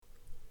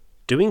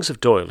Doings of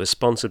Doyle is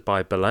sponsored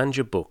by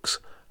Belanger Books,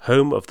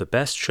 home of the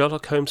best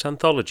Sherlock Holmes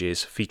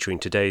anthologies featuring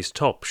today's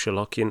top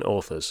Sherlockian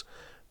authors.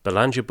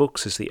 Belanger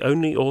Books is the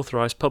only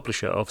authorised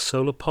publisher of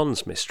Solar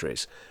Ponds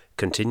mysteries,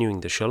 continuing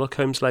the Sherlock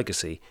Holmes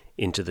legacy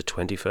into the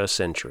 21st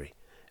century.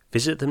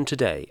 Visit them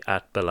today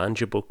at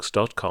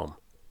belangerbooks.com.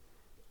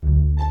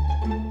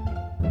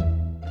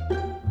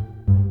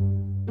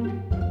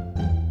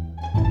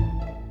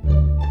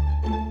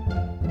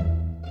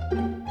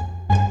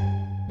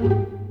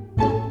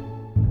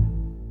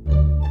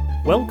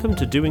 Welcome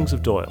to Doings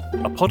of Doyle,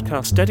 a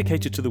podcast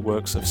dedicated to the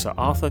works of Sir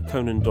Arthur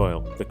Conan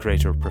Doyle, the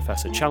creator of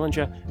Professor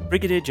Challenger,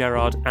 Brigadier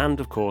Gerard, and,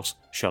 of course,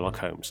 Sherlock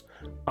Holmes.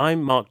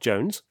 I'm Mark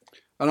Jones.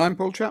 And I'm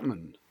Paul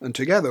Chapman, and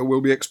together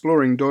we'll be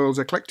exploring Doyle's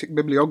eclectic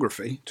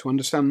bibliography to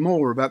understand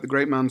more about the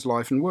great man's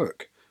life and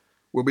work.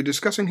 We'll be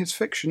discussing his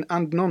fiction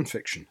and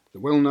non-fiction,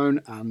 the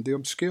well-known and the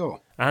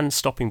obscure. And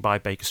stopping by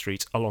Baker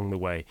Street along the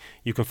way.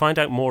 You can find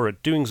out more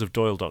at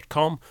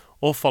doingsofdoyle.com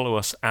or follow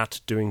us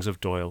at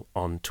doingsofdoyle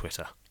on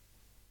Twitter.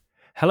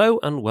 Hello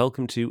and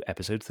welcome to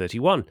episode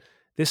 31.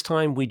 This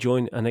time we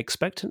join an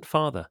expectant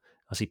father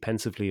as he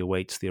pensively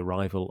awaits the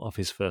arrival of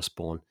his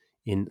firstborn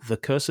in The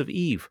Curse of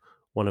Eve,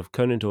 one of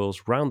Conan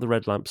Doyle's Round the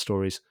Red Lamp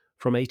stories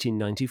from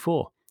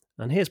 1894.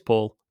 And here's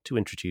Paul to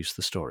introduce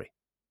the story.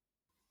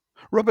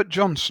 Robert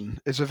Johnson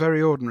is a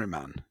very ordinary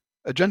man,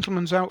 a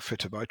gentleman's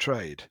outfitter by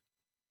trade.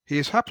 He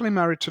is happily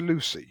married to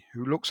Lucy,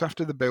 who looks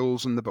after the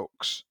bills and the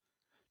books.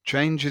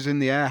 Change is in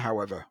the air,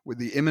 however, with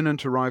the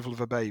imminent arrival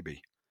of a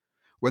baby.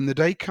 When the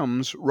day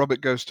comes, Robert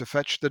goes to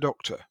fetch the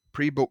doctor,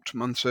 pre-booked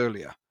months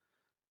earlier.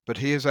 But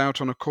he is out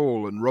on a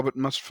call and Robert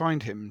must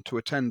find him to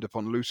attend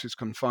upon Lucy's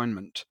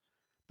confinement.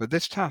 But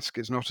this task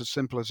is not as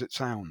simple as it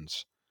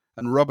sounds,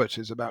 and Robert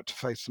is about to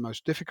face the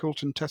most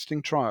difficult and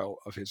testing trial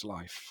of his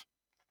life.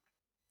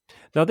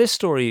 Now, this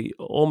story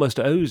almost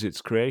owes its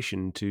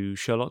creation to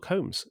Sherlock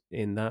Holmes,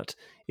 in that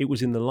it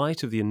was in the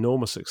light of the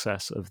enormous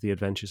success of The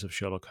Adventures of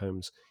Sherlock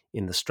Holmes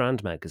in the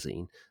Strand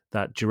magazine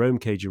that Jerome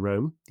K.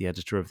 Jerome, the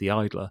editor of The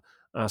Idler,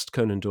 asked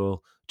Conan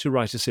Doyle to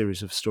write a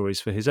series of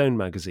stories for his own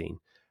magazine.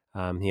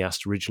 He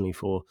asked originally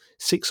for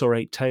 6 or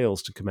 8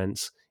 tales to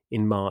commence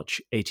in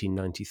March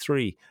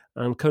 1893,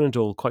 and Conan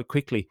Doyle quite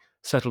quickly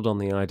settled on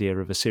the idea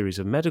of a series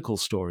of medical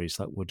stories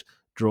that would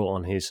draw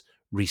on his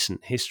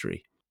recent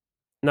history.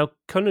 Now,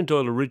 Conan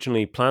Doyle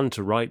originally planned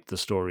to write the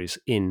stories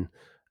in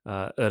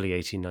early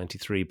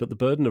 1893, but the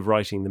burden of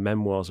writing the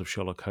memoirs of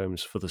Sherlock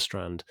Holmes for the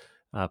Strand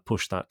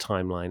pushed that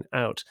timeline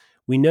out.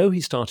 We know he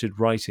started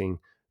writing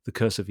The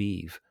Curse of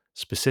Eve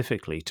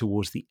specifically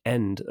towards the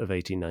end of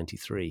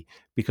 1893,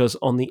 because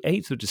on the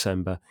 8th of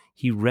December,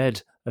 he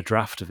read a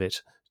draft of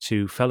it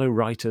to fellow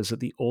writers at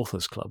the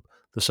Authors Club,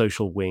 the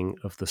social wing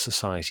of the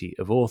Society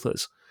of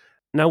Authors.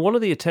 Now, one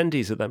of the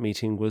attendees at that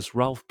meeting was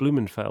Ralph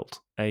Blumenfeld,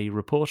 a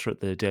reporter at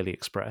the Daily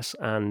Express,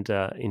 and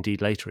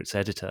indeed later its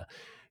editor,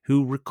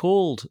 who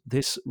recalled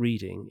this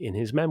reading in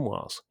his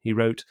memoirs. He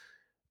wrote,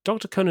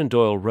 "Dr. Conan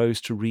Doyle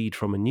rose to read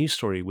from a news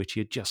story which he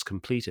had just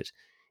completed.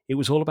 It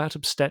was all about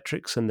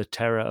obstetrics and the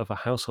terror of a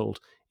household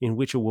in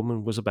which a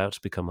woman was about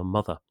to become a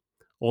mother.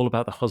 All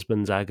about the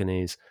husband's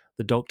agonies,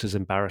 the doctor's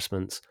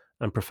embarrassments,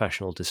 and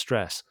professional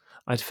distress.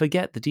 I'd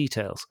forget the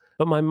details,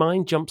 but my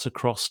mind jumps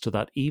across to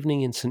that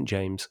evening in St.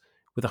 James,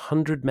 with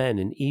 100 men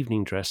in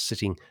evening dress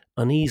sitting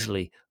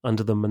uneasily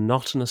under the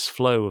monotonous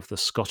flow of the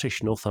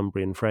Scottish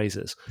Northumbrian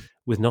phrases,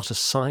 with not a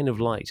sign of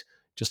light,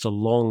 just a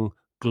long,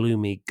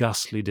 gloomy,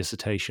 ghastly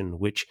dissertation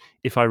which,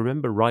 if I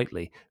remember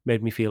rightly,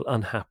 made me feel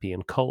unhappy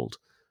and cold.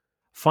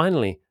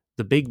 Finally,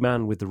 the big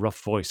man with the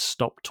rough voice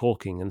stopped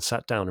talking and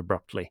sat down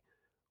abruptly.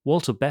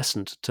 Walter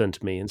Besant turned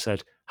to me and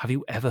said, 'Have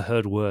you ever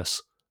heard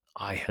worse?'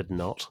 I had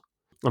not."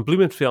 And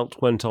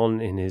Blumenfeld went on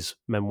in his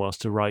memoirs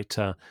to write,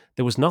 "There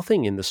was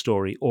nothing in the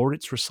story or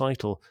its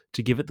recital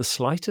to give it the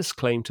slightest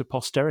claim to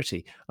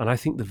posterity, and I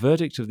think the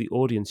verdict of the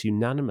audience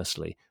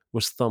unanimously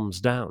was thumbs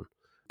down.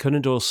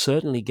 Conan Doyle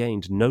certainly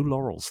gained no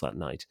laurels that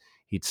night.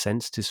 He'd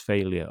sensed his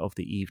failure of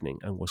the evening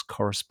and was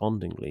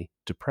correspondingly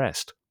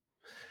depressed."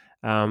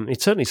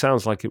 It certainly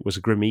sounds like it was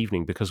a grim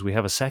evening, because we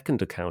have a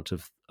second account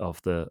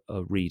of the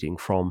reading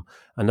from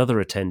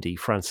another attendee,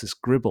 Francis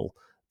Gribble,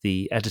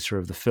 the editor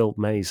of the Phil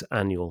Mays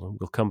Annual, and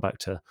we'll come back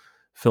to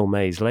Phil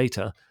Mays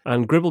later.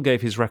 And Gribble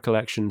gave his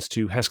recollections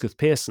to Hesketh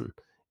Pearson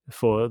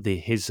for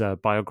his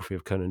biography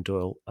of Conan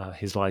Doyle,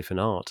 His Life and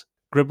Art.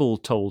 Gribble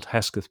told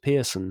Hesketh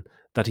Pearson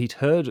that he'd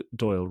heard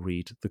Doyle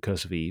read The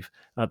Curse of Eve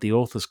at the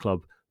Authors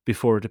Club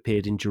before it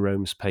appeared in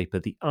Jerome's paper,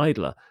 The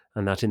Idler,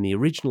 and that in the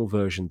original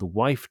version the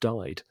wife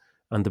died,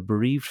 and the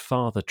bereaved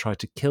father tried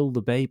to kill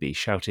the baby,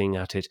 shouting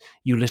at it,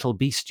 "You little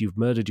beast, you've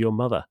murdered your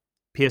mother."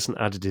 Pearson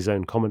added his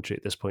own commentary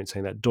at this point,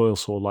 saying that Doyle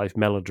saw life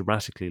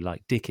melodramatically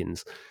like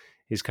Dickens,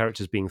 his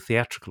characters being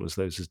theatrical as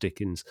those as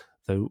Dickens,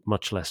 though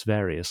much less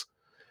various.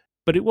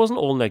 But it wasn't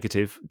all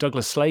negative.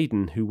 Douglas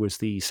Sladen, who was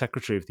the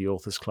secretary of the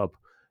Authors Club,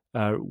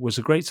 was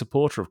a great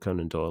supporter of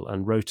Conan Doyle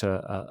and wrote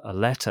a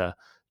letter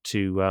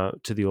to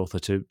the author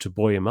to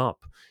buoy him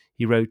up.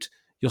 He wrote,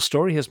 "Your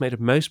story has made a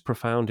most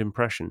profound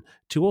impression.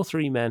 2 or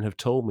 3 men have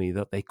told me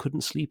that they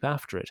couldn't sleep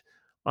after it.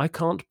 I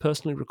can't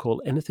personally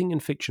recall anything in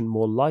fiction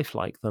more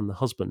lifelike than The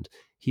Husband.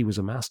 He was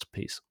a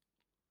masterpiece.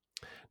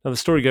 Now, the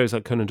story goes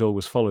that Conan Doyle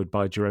was followed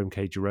by Jerome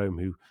K. Jerome,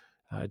 who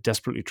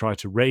desperately tried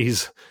to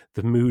raise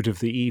the mood of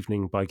the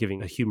evening by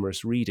giving a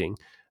humorous reading.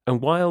 And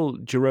while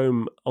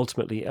Jerome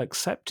ultimately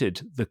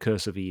accepted The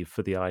Curse of Eve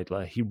for the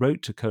Idler, he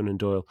wrote to Conan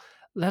Doyle,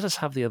 "Let us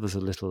have the others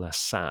a little less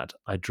sad.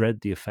 I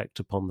dread the effect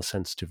upon the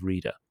sensitive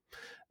reader."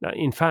 Now,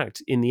 in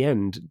fact, in the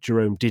end,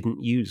 Jerome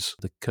didn't use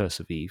The Curse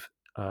of Eve,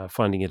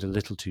 finding it a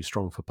little too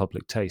strong for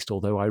public taste,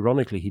 although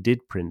ironically he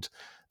did print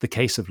The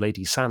Case of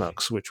Lady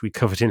Sannox, which we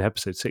covered in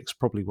episode 6,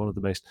 probably one of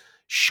the most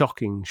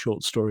shocking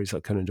short stories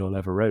that Conan Doyle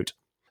ever wrote.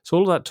 So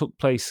all of that took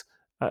place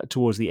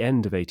towards the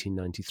end of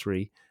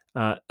 1893.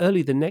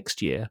 Early the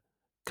next year,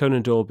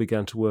 Conan Doyle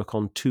began to work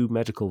on 2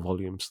 medical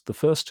volumes. The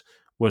first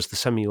was the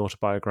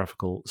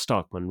semi-autobiographical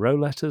Stark Munro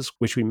letters,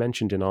 which we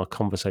mentioned in our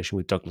conversation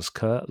with Douglas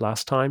Kerr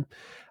last time,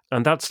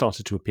 and that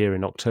started to appear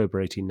in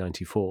October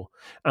 1894.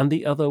 And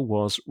the other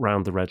was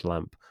Round the Red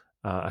Lamp,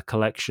 a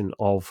collection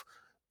of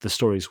the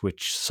stories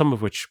some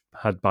of which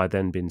had by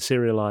then been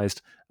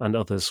serialized, and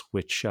others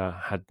which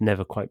had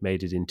never quite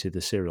made it into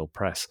the serial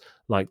press,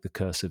 like The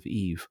Curse of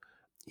Eve.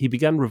 He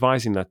began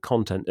revising that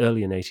content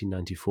early in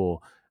 1894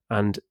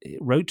 and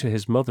wrote to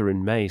his mother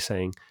in May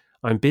saying,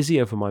 "I'm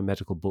busy over my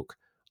medical book.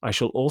 I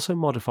shall also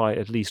modify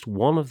at least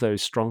one of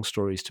those strong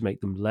stories to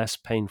make them less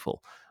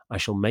painful. I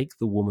shall make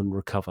the woman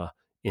recover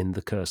in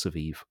The Curse of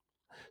Eve."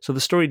 So the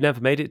story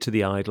never made it to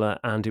the Idler,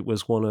 and it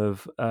was one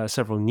of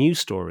several new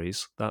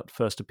stories that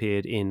first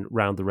appeared in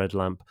Round the Red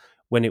Lamp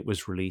when it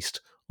was released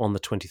on the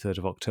 23rd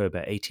of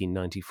October,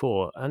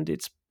 1894. And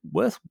it's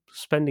worth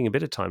spending a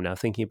bit of time now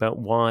thinking about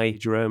why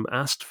Jerome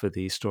asked for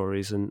these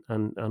stories and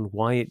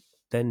why it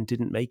then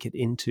didn't make it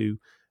into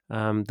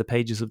the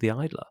pages of the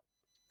Idler.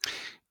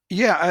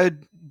 Yeah,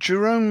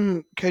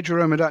 Jerome K.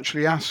 Jerome had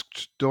actually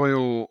asked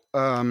Doyle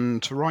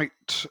to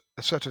write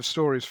a set of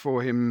stories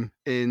for him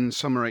in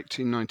summer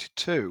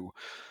 1892.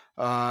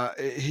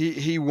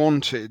 He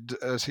wanted,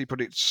 as he put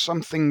it,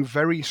 something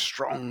very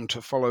strong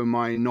to follow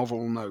my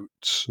novel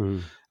notes.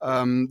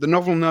 The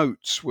novel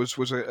notes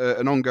was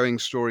an ongoing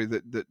story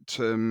that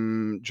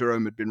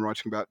Jerome had been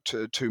writing about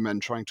 2 men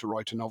trying to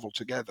write a novel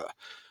together.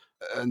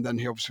 And then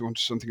he obviously wanted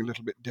something a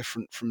little bit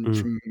different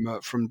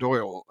from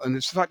Doyle. And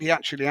it's the fact he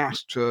actually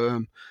asked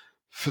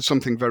for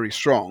something very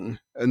strong,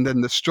 and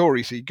then the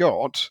stories he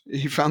got,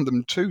 he found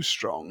them too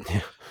strong.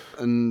 Yeah.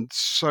 And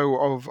so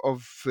of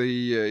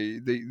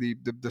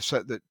the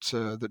set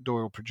that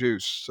Doyle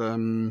produced,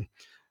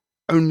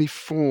 only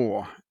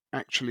 4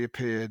 actually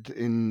appeared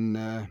in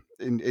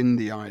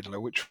the Idler,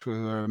 which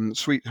were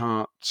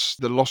Sweethearts,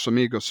 the Los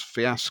Amigos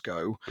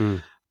Fiasco,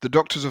 The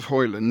Doctors of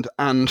Hoyland,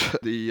 and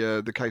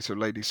the Case of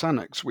Lady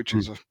Sannox, which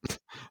is,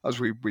 as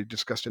we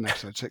discussed in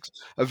episode 6,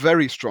 a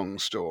very strong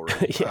story.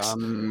 Yes.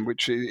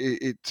 Which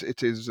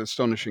it is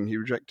astonishing he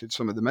rejected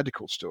some of the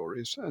medical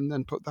stories and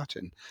then put that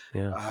in.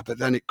 Yeah. But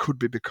then it could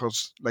be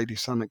because Lady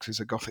Sannox is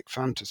a gothic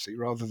fantasy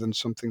rather than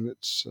something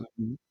that's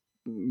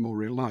more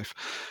real life.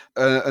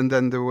 And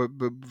then there were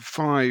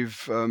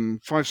 5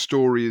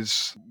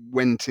 stories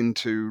went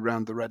into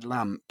Round the Red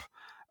Lamp.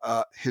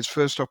 His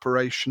First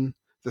Operation,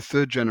 The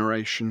Third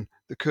Generation,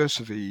 The Curse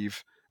of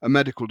Eve, A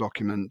Medical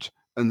Document,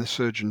 and The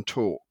Surgeon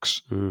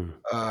Talks,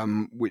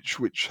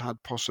 which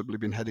had possibly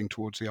been heading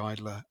towards the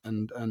Idler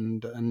and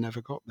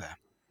never got there.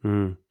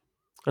 And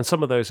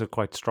some of those are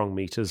quite strong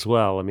meat as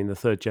well. I mean, The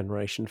Third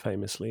Generation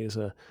famously is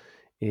a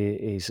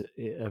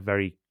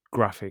very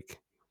graphic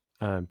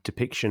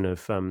depiction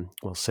of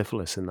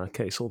syphilis in that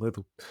case. Although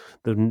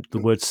the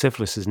word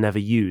syphilis is never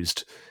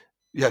used.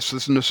 Yes,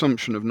 there's an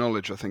assumption of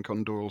knowledge, I think,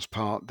 on Doyle's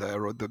part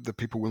there, or the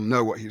people will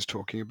know what he's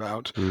talking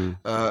about,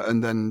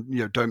 and then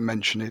don't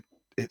mention it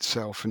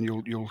itself, and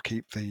you'll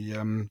keep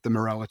the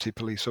morality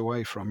police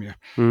away from you.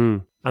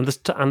 And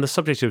the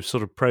subject of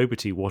sort of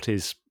probity, what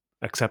is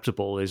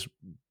acceptable, is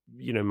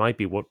might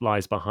be what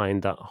lies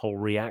behind that whole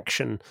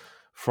reaction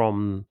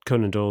from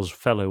Conan Doyle's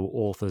fellow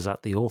authors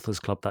at the Authors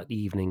Club that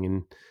evening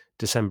in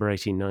December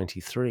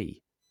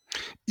 1893.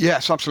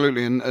 Yes,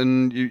 absolutely,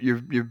 and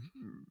you've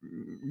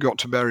got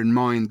to bear in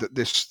mind that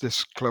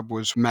this club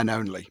was men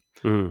only.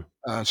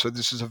 So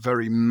this is a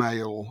very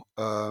male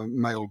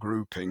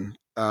grouping,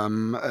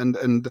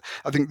 and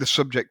I think the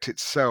subject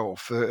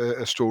itself,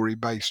 a story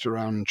based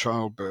around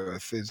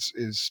childbirth,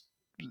 is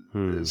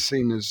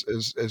seen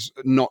as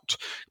not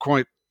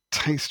quite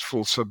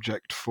tasteful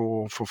subject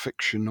for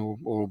fiction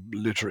or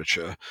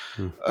literature.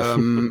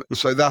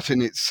 So that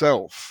in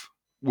itself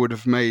would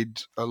have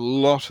made a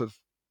lot of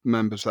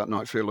members that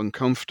night feel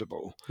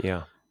uncomfortable.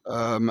 Yeah.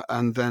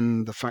 And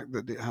then the fact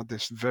that it had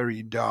this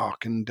very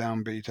dark and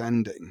downbeat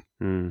ending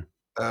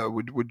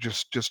would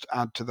just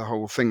add to the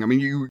whole thing. I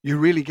mean, you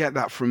really get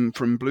that from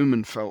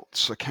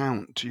Blumenfeld's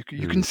account.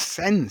 You can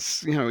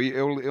sense,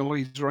 although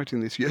he's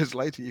writing this years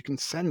later, you can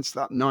sense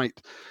that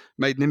night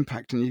made an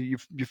impact, and you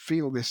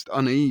feel this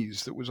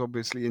unease that was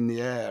obviously in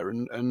the air,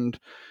 and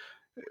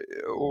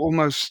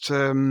almost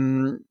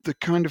the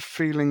kind of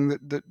feeling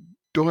that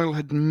Doyle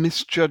had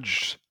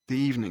misjudged the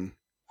evening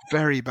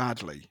very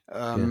badly,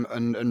 Yeah.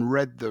 and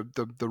read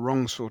the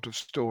wrong sort of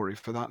story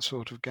for that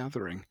sort of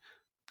gathering.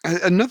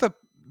 Another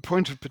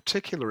point of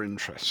particular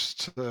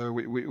interest,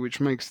 which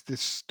makes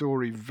this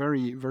story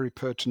very, very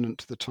pertinent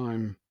to the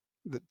time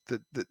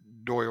that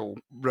Doyle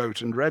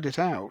wrote and read it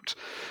out,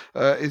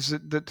 is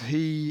that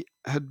he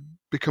had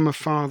become a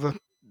father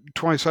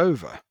twice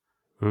over,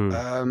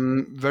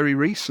 Mm. very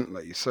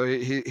recently. So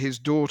his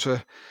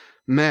daughter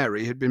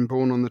Mary had been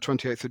born on the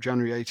 28th of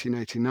January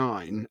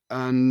 1889,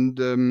 and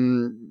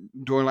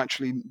Doyle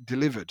actually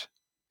delivered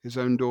his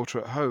own daughter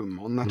at home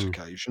on that Mm.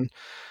 occasion.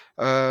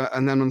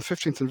 And then on the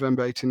 15th of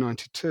November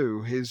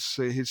 1892,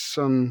 his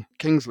son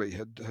Kingsley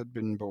had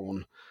been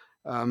born.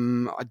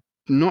 I'm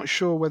not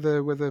sure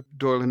whether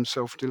Doyle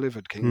himself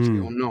delivered Kingsley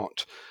or Mm.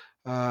 not.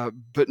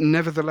 But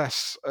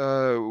nevertheless,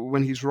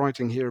 when he's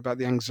writing here about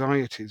the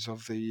anxieties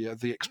of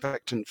the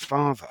expectant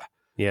father,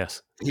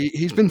 Yes.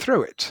 he's been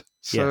through it.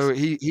 Yes. So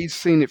he's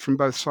seen it from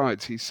both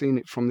sides. He's seen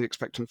it from the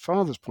expectant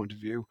father's point of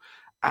view,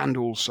 and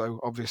also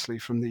obviously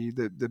from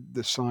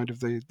the side of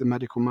the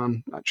medical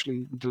man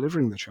actually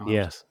delivering the child.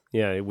 Yes.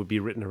 Yeah. It would be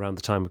written around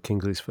the time of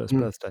Kingsley's first Mm,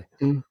 birthday.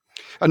 mm.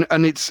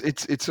 And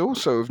it's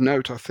also of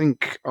note, I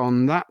think,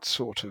 on that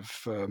sort of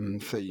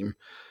theme,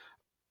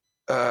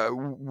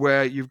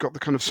 where you've got the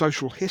kind of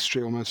social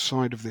history almost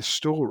side of this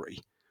story,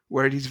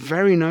 where it is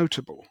very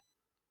notable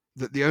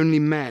that the only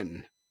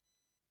men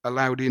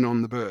allowed in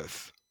on the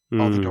birth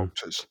are the Mm.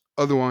 doctors.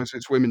 Otherwise,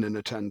 it's women in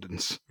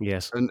attendance.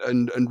 Yes.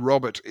 And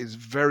Robert is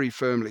very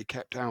firmly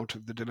kept out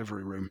of the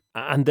delivery room.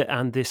 And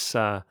this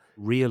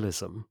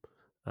realism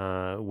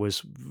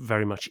was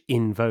very much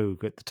in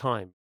vogue at the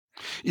time.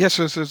 Yes,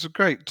 there's a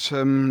great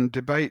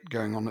debate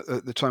going on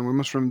at the time. We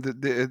must remember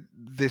that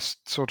this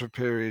sort of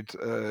period,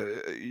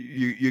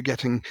 you're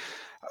getting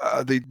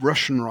the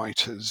Russian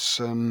writers,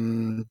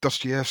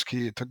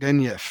 Dostoevsky,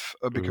 Turgenev,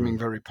 are becoming Mm.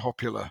 very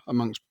popular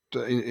amongst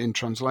in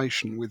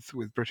translation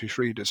with British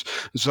readers.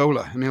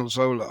 Zola, Emile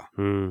Zola.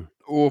 Mm.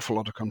 Awful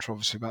lot of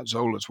controversy about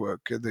Zola's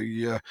work.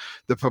 The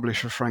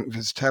publisher Frank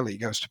Viztelli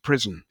goes to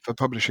prison for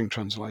publishing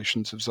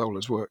translations of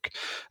Zola's work,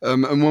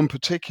 and one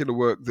particular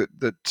work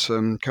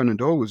that Conan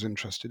Doyle was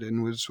interested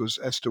in was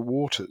Esther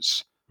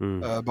Waters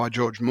Mm. by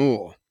George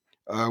Moore,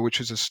 which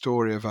is a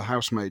story of a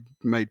housemaid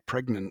made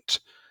pregnant,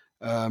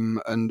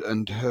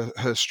 and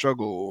her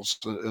struggles,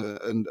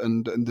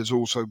 and there's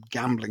also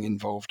gambling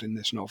involved in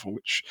this novel,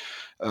 which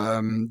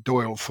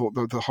Doyle thought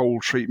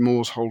that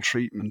Moore's whole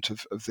treatment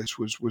of this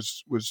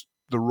was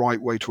the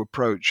right way to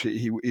approach.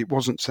 It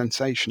wasn't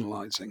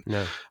sensationalizing,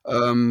 No.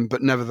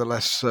 but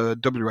nevertheless,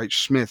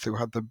 W.H. Smith, who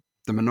had the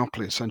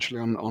monopoly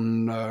essentially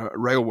on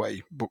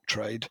railway book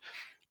trade,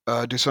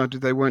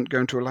 decided they weren't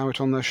going to allow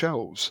it on their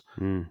shelves.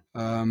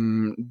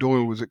 Mm.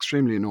 Doyle was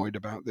extremely annoyed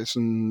about this,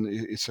 and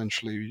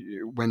essentially,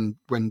 when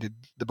did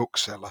the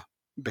bookseller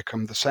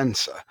become the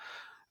censor?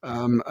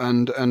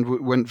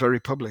 And went very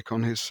public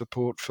on his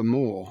support for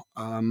Moore.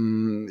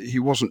 He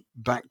wasn't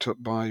backed up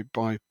by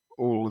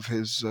all of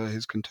his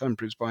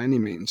contemporaries by any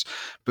means,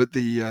 but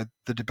the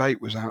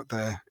debate was out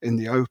there in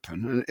the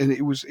open, and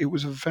it was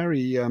a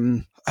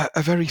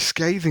very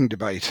scathing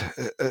debate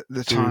at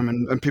the Mm. time,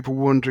 and people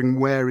wondering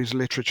where is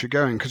literature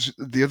going. Because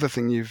the other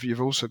thing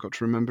you've also got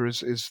to remember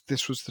is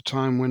this was the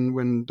time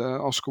when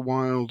Oscar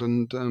Wilde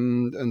and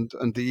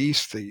the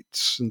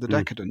aesthetes and the Mm.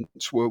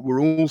 decadents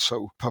were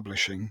also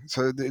publishing.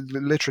 So the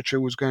literature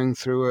was going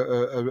through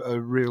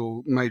a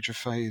real major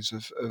phase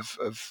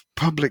of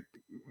public,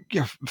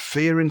 yeah,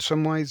 fear in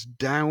some ways,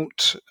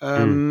 doubt,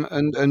 Mm.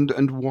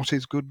 and what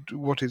is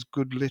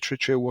good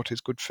literature, what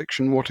is good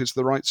fiction, what is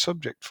the right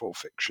subject for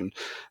fiction.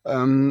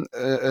 And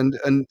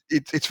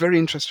it's very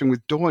interesting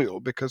with Doyle,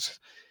 because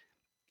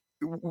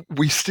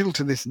we still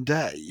to this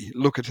day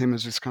look at him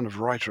as this kind of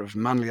writer of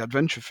manly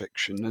adventure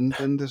fiction,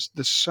 and there's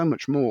so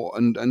much more,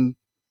 and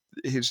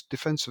his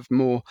defense of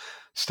Moore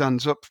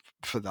stands up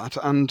for that,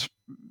 and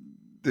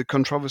the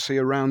controversy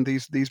around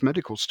these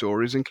medical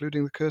stories,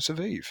 including The Curse of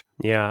Eve.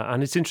 Yeah,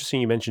 and it's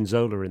interesting you mentioned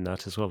Zola in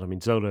that as well. I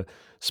mean, Zola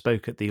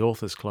spoke at the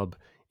Authors Club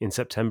in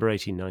September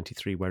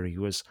 1893, where he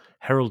was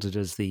heralded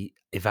as the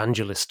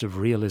evangelist of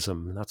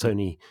realism. That's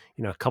only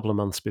a couple of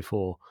months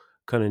before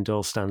Conan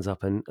Doyle stands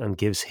up and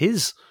gives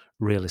his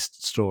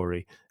realist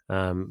story,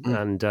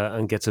 Mm.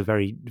 and gets a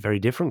very very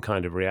different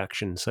kind of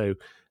reaction. So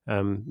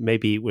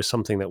maybe it was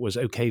something that was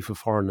okay for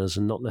foreigners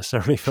and not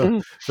necessarily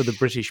Mm. for the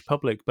British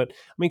public. But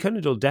I mean,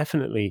 Conan Doyle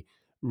definitely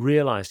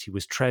realized he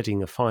was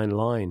treading a fine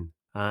line,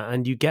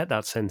 and you get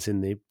that sense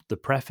in the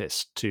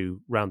preface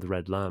to Round the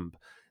Red Lamp.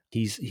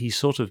 He's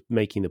sort of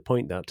making the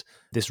point that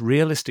this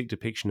realistic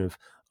depiction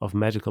of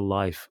medical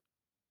life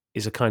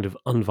is a kind of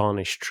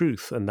unvarnished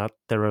truth, and that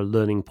there are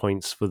learning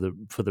points for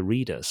the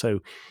reader. So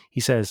he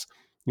says,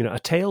 a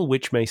tale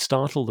which may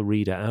startle the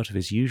reader out of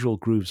his usual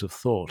grooves of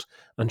thought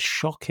and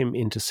shock him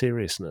into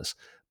seriousness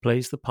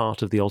plays the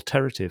part of the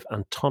alterative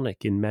and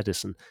tonic in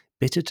medicine,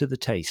 bitter to the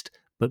taste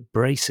but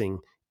bracing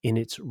in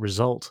its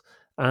result.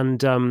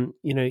 And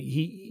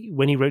he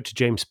when he wrote to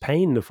James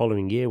Payn the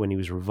following year, when he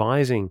was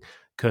revising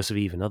Curse of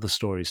Eve and other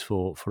stories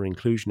for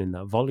inclusion in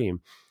that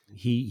volume,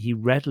 He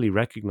readily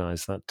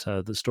recognized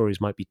that the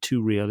stories might be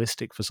too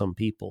realistic for some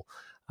people,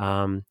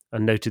 and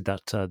noted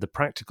that the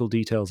practical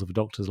details of a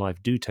doctor's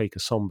life do take a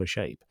somber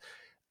shape,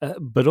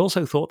 but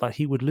also thought that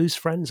he would lose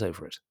friends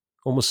over it,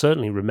 almost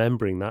certainly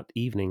remembering that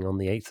evening on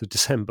the 8th of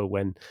December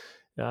when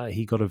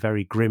he got a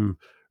very grim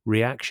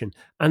reaction.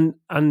 And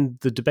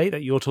the debate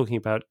that you're talking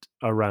about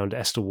around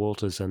Esther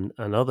Walters and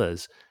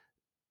others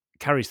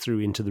carries through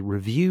into the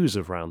reviews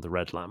of Round the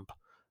Red Lamp.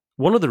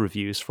 One of the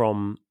reviews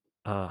from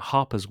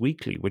Harper's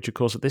Weekly, which of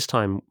course at this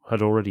time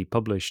had already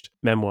published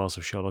memoirs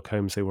of Sherlock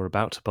Holmes. They were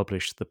about to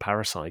publish The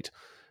Parasite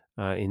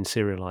in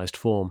serialized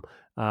form.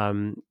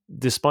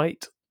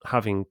 Despite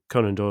having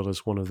Conan Doyle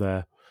as one of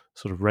their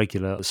sort of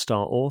regular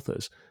star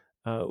authors,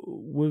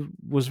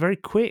 was very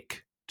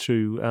quick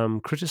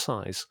to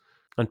criticize.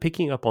 And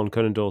picking up on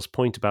Conan Doyle's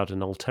point about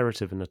an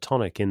alterative and a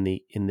tonic in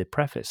the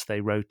preface,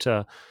 they wrote,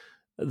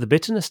 "The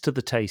bitterness to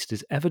the taste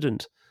is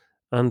evident,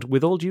 and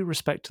with all due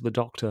respect to the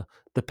doctor,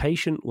 the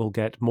patient will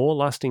get more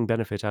lasting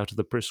benefit out of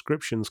the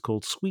prescriptions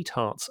called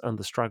Sweethearts and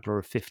the Straggler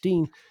of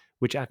 15,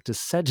 which act as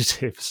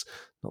sedatives,"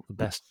 not the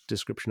best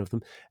description of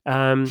them,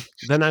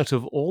 than out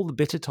of all the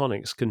bitter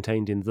tonics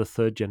contained in The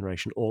Third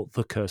Generation or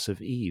The Curse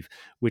of Eve,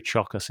 which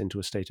shock us into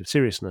a state of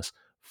seriousness,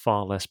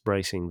 far less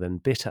bracing than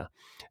bitter.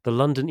 The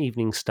London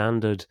Evening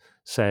Standard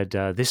said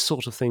this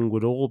sort of thing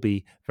would all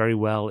be very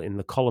well in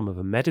the column of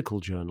a medical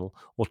journal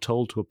or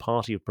told to a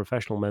party of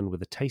professional men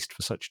with a taste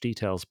for such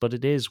details, but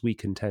it is, we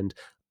contend,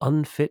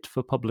 unfit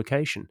for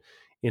publication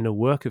in a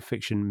work of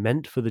fiction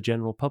meant for the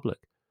general public.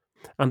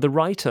 And The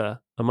Writer,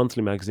 a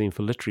monthly magazine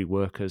for literary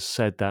workers,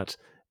 said that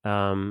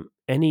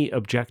any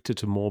objector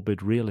to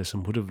morbid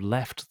realism would have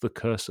left The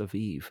Curse of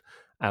Eve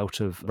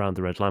out of Round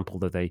the Red Lamp,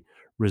 although they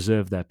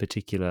reserved their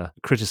particular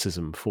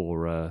criticism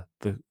for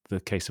the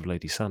case of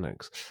Lady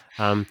Sannox.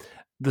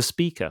 The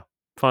Speaker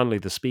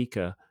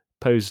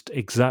posed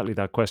exactly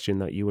that question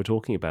that you were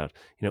talking about.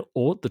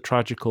 Ought the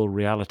tragical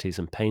realities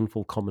and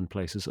painful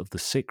commonplaces of the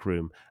sick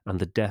room and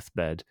the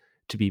deathbed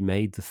to be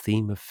made the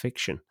theme of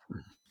fiction?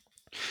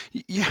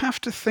 You have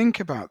to think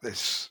about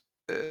this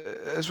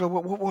as well.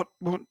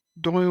 What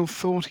Doyle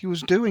thought he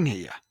was doing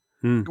here,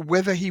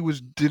 whether he was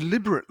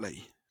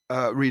deliberately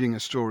reading a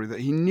story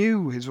that he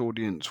knew his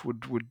audience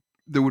would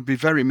there would be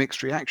very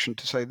mixed reaction,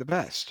 to say the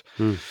best,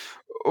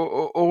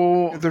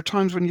 or there are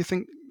times when you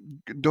think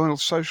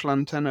Doyle's social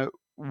antenna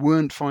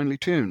weren't finely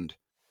tuned.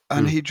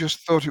 And he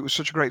just thought it was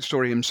such a great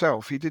story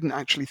himself. He didn't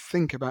actually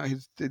think about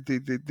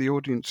the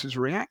audience's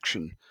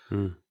reaction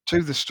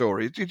to the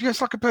story.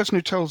 It's like a person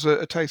who tells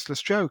a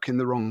tasteless joke in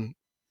the wrong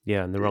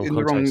in the wrong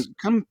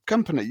context.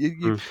 company.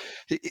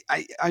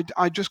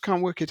 I just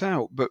can't work it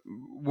out. But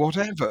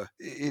whatever,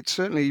 it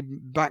certainly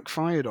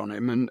backfired on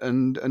him.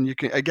 And you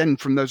can, again,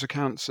 from those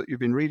accounts that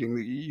you've been reading,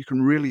 you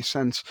can really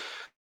sense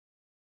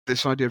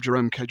this idea of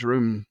Jerome K.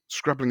 Jerome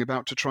scrabbling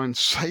about to try and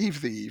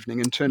save the evening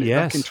and turn it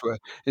back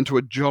into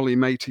a jolly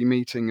matey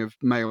meeting of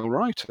male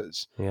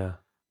writers. Yeah.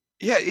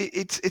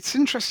 It's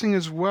interesting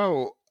as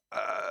well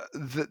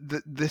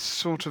that this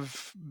sort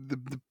of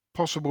the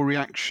possible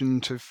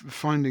reaction to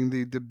finding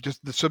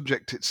just the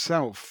subject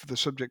itself, the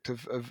subject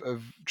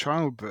of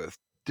childbirth,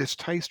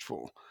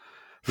 distasteful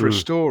for a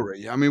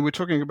story. I mean, we're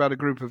talking about a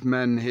group of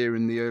men here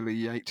in the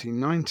early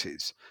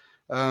 1890s.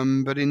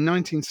 But in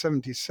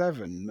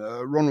 1977,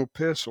 Ronald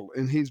Pearsall,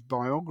 in his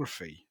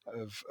biography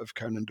of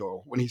Conan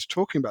Doyle, when he's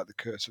talking about The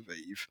Curse of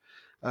Eve,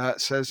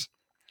 says,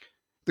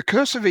 "The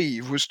Curse of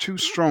Eve was too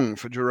strong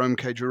for Jerome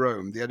K.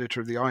 Jerome, the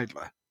editor of The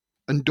Idler,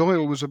 and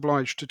Doyle was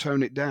obliged to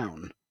tone it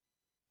down.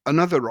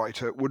 Another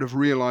writer would have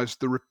realized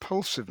the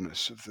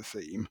repulsiveness of the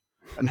theme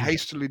and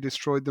hastily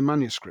destroyed the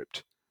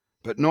manuscript,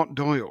 but not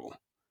Doyle.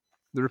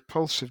 The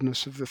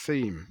repulsiveness of the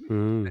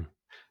theme."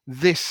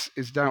 This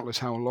is doubtless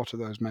how a lot of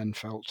those men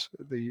felt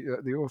at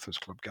the Authors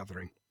Club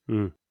gathering.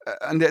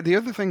 And the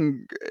other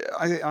thing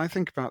I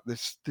think about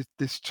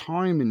this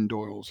time in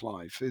Doyle's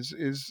life is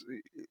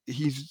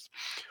he's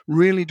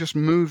really just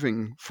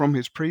moving from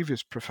his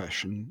previous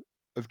profession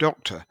of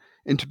doctor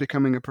into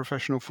becoming a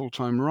professional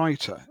full-time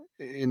writer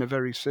in a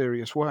very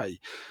serious way.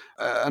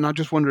 And I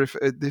just wonder if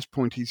at this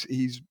point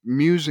he's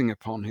musing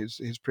upon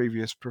his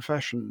previous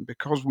profession,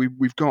 because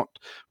we've got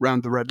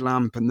Round the Red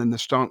Lamp and then the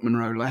Stark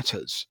Munro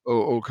letters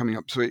all coming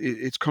up. So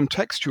it's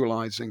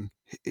contextualizing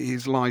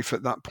his life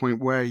at that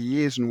point, where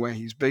he is and where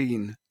he's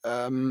been.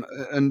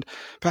 And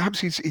perhaps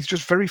he's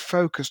just very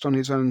focused on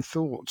his own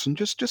thoughts and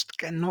just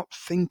again not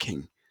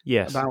thinking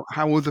about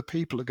how other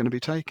people are going to be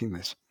taking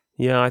this.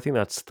 Yeah, I think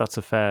that's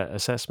a fair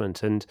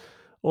assessment. And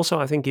also,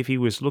 I think if he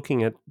was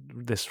looking at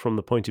this from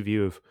the point of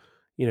view of,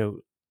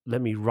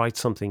 let me write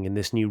something in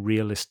this new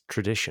realist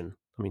tradition.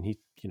 I mean, he,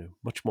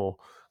 much more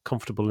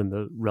comfortable in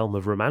the realm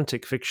of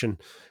romantic fiction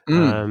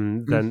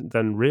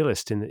than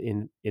realist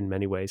in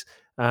many ways.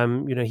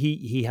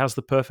 He has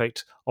the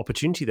perfect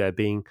opportunity there,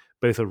 being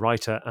both a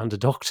writer and a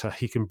doctor.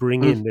 He can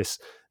bring in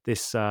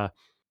this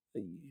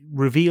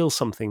reveals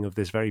something of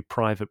this very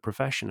private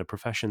profession, a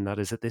profession that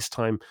is at this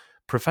time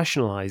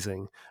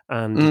professionalizing,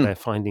 and they're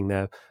finding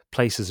their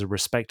place as a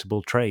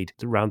respectable trade.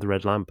 Round the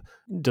Red Lamp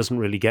doesn't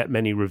really get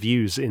many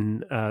reviews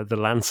in the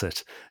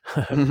Lancet.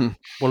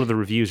 One of the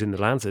reviews in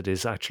the Lancet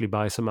is actually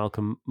by Sir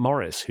Malcolm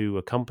Morris, who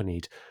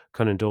accompanied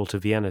Conan Doyle to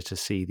Vienna to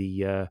see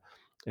the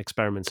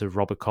experiments of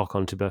Robert Koch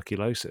on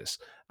tuberculosis.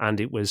 And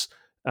it was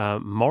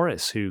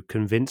Morris who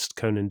convinced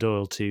Conan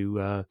Doyle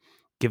to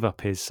give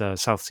up his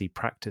South Sea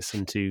practice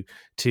and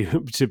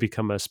to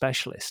become a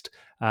specialist.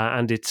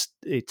 And it's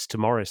to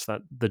Morris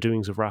that The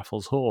Doings of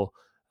Raffles Haw,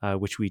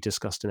 which we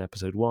discussed in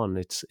episode 1,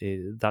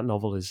 that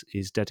novel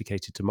is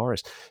dedicated to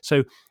Morris.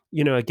 So,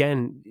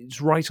 again,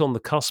 it's right on the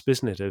cusp,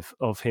 isn't it,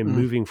 of him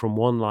moving from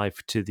one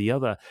life to the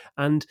other.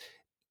 And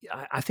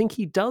I think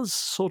he does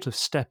sort of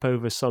step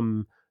over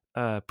some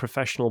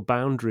professional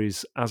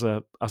boundaries as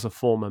a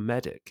former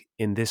medic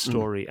in this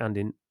story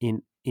and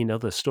in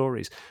other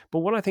stories. But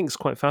what I think is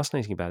quite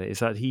fascinating about it is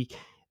that he,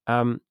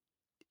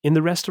 in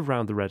the rest of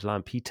Round the Red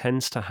Lamp, he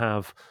tends to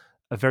have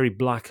a very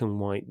black and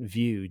white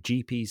view.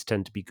 GPs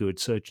tend to be good,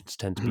 surgeons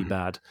tend to be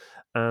bad.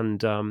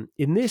 And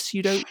in this,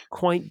 you don't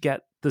quite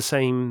get the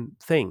same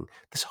thing.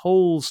 This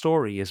whole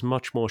story is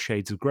much more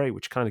shades of grey,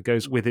 which kind of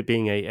goes with it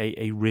being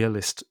a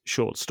realist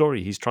short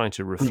story. He's trying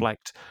to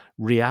reflect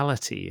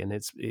reality in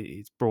its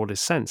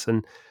broadest sense.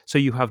 And so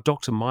you have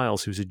Dr.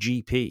 Miles, who's a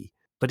GP,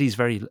 but he's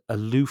very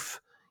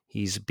aloof.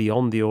 He's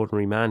beyond the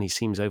ordinary man. He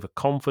seems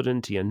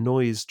overconfident. He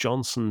annoys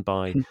Johnson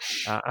by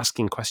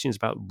asking questions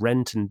about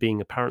rent and being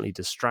apparently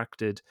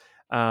distracted.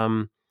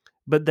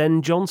 But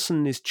then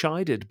Johnson is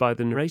chided by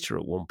the narrator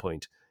at one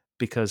point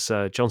because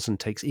Johnson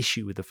takes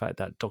issue with the fact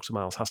that Dr.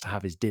 Miles has to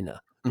have his dinner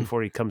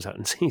before he comes out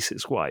and sees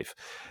his wife.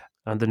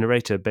 And the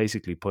narrator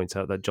basically points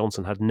out that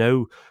Johnson had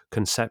no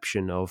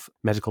conception of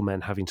medical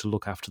men having to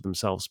look after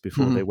themselves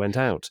before they went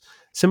out.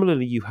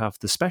 Similarly, you have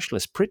the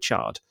specialist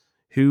Pritchard,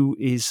 who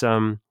is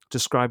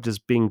described as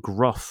being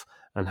gruff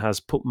and has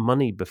put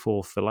money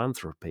before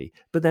philanthropy.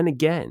 But then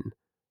again,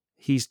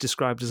 he's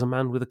described as a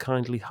man with a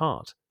kindly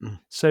heart.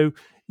 So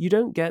you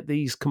don't get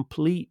these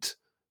complete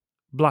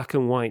black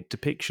and white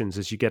depictions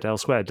as you get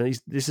elsewhere.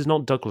 This is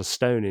not Douglas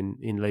Stone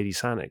in Lady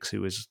Sannox,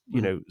 who is,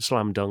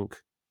 slam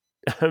dunk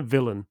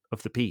villain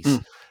of the piece,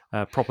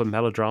 proper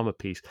melodrama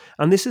piece.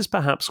 And this is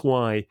perhaps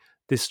why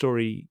this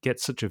story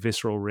gets such a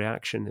visceral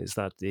reaction, is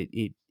that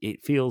it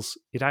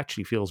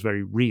actually feels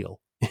very real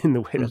in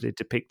the way that it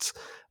depicts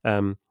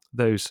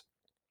those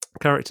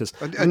characters.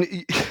 And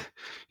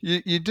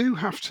you do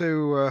have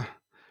to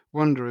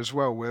wonder as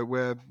well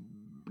where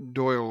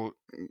Doyle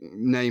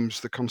names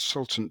the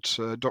consultant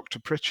Dr.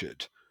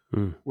 Pritchard,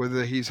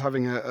 whether he's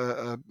having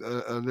a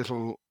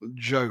little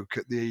joke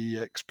at the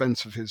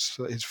expense of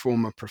his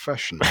former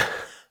profession.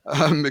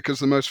 Because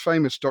the most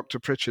famous Dr.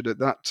 Pritchard at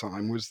that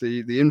time was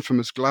the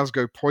infamous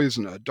Glasgow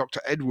poisoner, Dr.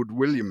 Edward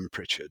William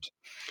Pritchard,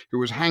 who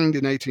was hanged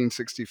in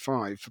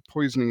 1865 for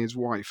poisoning his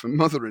wife and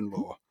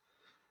mother-in-law.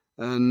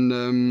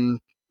 And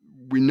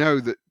we know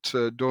that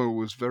Doyle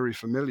was very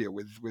familiar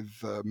with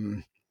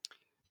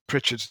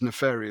Pritchard's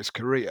nefarious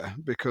career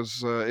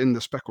because in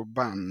The Speckled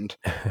Band,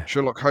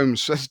 Sherlock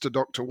Holmes says to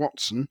Dr.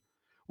 Watson,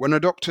 "When a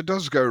doctor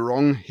does go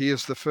wrong, he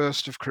is the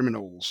first of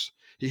criminals.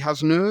 He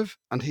has nerve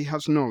and he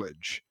has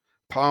knowledge.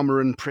 Palmer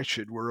and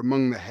Pritchard were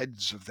among the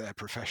heads of their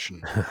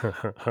profession."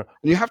 And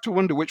you have to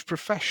wonder which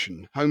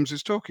profession Holmes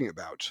is talking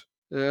about.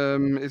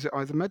 Is it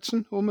either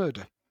medicine or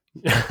murder?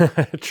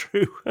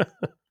 True.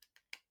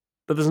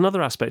 But there's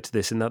another aspect to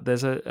this in that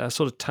there's a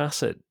sort of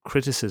tacit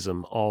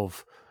criticism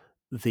of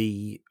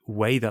the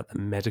way that the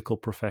medical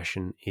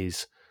profession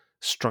is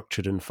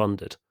structured and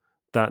funded.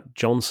 That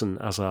Johnson,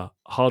 as a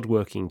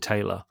hardworking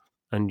tailor,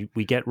 and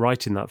we get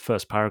right in that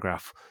first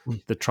paragraph,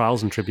 the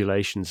trials and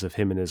tribulations of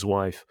him and his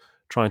wife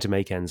trying to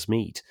make ends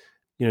meet.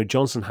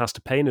 Johnson has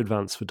to pay in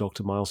advance for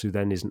Dr. Miles, who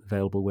then isn't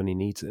available when he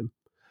needs him.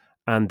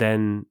 And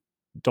then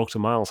Dr.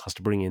 Miles has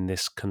to bring in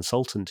this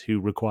consultant who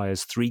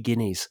requires 3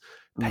 guineas,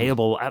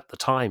 payable at the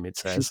time, it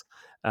says,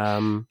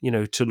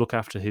 to look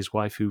after his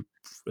wife, who,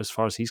 as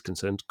far as he's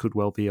concerned, could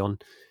well be on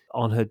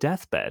her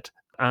deathbed.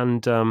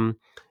 And,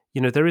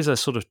 there is a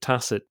sort of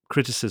tacit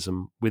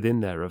criticism within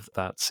there of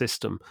that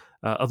system.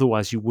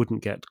 Otherwise, you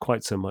wouldn't get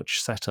quite so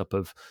much setup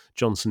of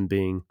Johnson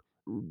being,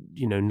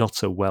 not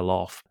so well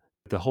off.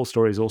 The whole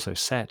story is also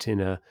set in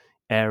an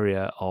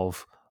area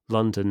of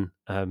London,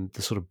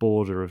 the sort of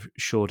border of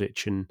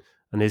Shoreditch and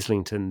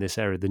Islington, this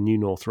area, the New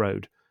North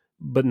Road,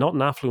 but not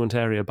an affluent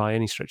area by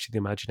any stretch of the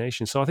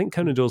imagination. So I think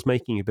Conan Doyle's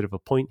making a bit of a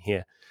point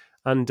here.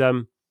 And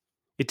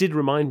it did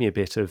remind me a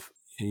bit of,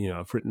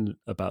 I've written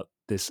about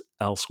this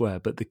elsewhere,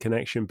 but the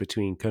connection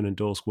between Conan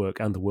Doyle's work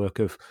and the work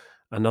of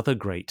another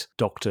great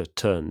doctor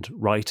turned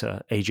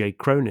writer, A.J.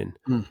 Cronin,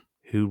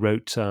 who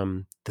wrote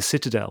The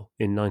Citadel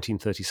in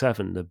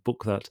 1937, the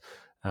book that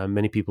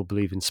many people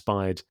believe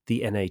inspired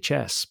the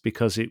NHS,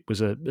 because it was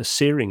a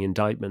searing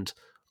indictment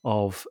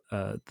of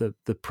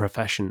the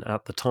profession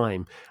at the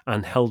time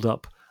and held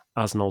up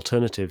as an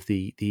alternative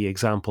the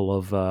example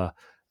of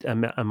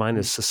a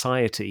miners'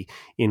 society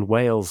in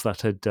Wales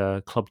that had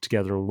clubbed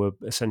together and were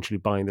essentially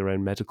buying their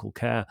own medical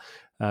care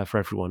for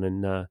everyone.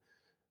 And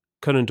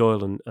Conan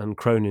Doyle and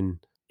Cronin,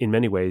 in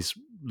many ways,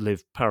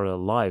 live parallel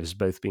lives,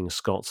 both being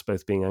Scots,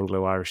 both being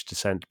Anglo-Irish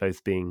descent,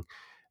 both being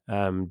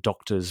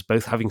doctors,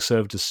 both having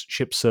served as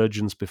ship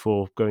surgeons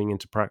before going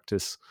into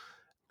practice,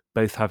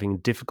 both having a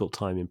difficult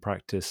time in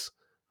practice,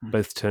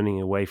 both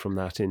turning away from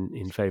that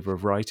in favor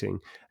of writing.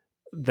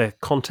 The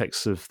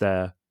contexts of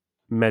their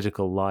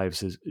medical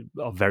lives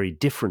are very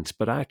different,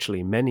 but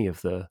actually many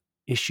of the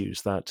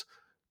issues that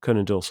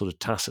Conan Doyle sort of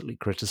tacitly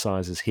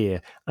criticizes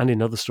here and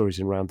in other stories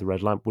in Round the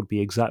Red Lamp would be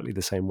exactly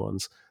the same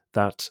ones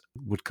that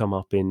would come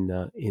up in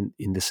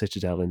The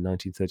Citadel in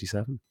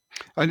 1937.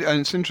 And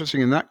it's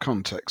interesting in that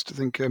context. I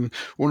think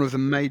one of the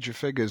major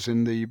figures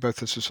in both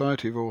the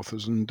Society of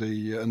Authors and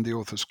the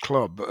Authors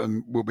Club,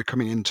 will be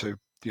coming into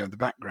the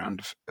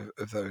background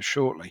of those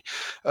shortly,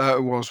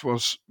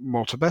 was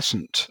Walter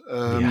Besant,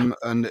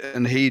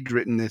 and he'd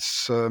written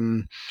this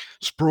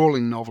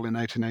sprawling novel in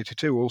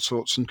 1882, All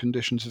Sorts and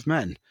Conditions of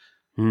Men,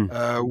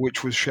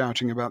 which was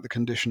shouting about the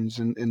conditions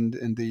in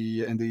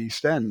the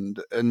East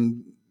End,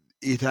 and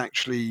it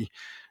actually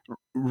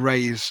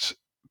raised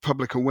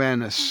public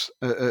awareness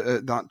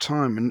at that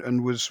time,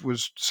 and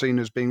was seen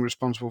as being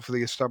responsible for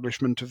the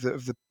establishment of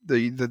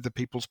the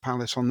People's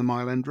Palace on the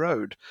Mile End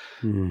Road.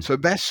 So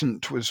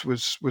Besant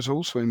was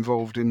also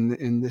involved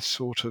in this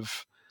sort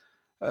of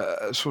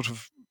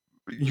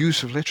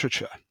use of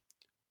literature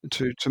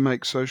to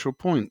make social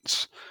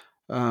points.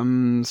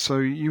 So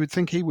you would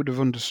think he would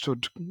have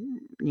understood,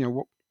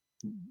 what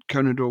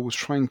Conan Doyle was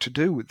trying to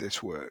do with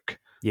this work.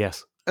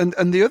 Yes.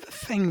 And the other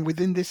thing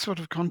within this sort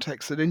of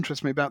context that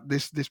interests me about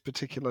this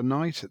particular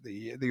night at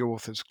the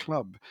Authors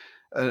Club,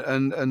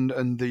 and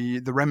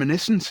the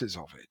reminiscences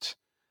of it,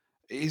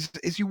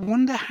 is you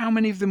wonder how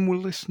many of them were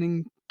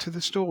listening to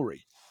the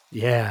story,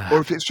 or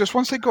if it's just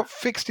once they got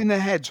fixed in their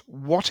heads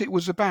what it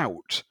was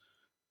about,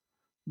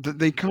 that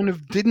they kind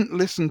of didn't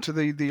listen to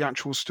the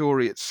actual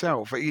story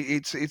itself.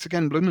 It's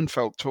again,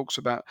 Blumenfeld talks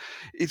about,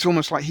 it's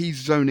almost like he's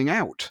zoning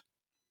out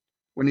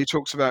when he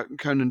talks about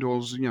Conan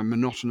Doyle's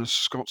monotonous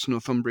Scots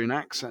Northumbrian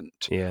accent.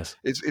 Yes.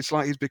 It's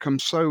like he's become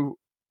so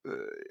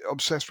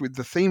obsessed with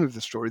the theme of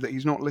the story that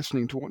he's not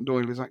listening to what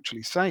Doyle is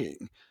actually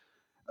saying,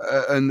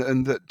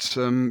 and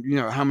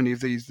that how many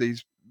of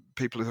these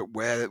people are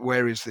that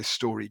where is this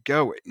story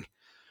going?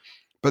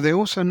 But they're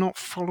also not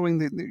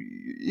following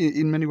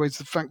in many ways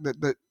the fact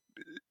that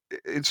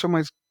in some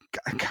ways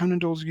Conan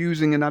Doyle's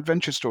using an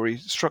adventure story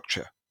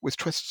structure with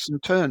twists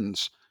and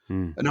turns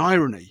and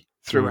irony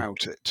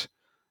throughout it.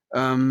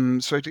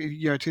 So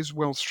it is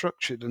well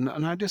structured,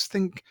 and I just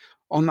think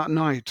on that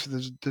night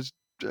there's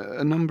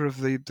a number of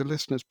the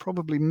listeners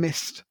probably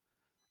missed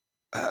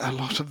a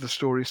lot of the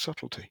story's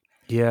subtlety.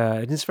 Yeah,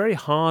 and it's very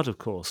hard, of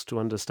course, to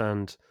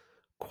understand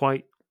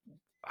quite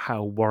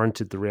how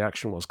warranted the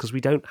reaction was, because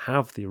we don't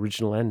have the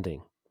original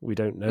ending. We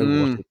don't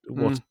know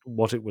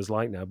what it was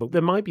like now, but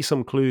there might be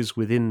some clues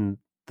within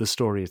the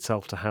story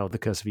itself to how the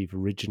Curse of Eve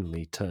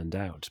originally turned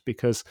out,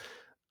 because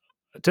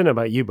I don't know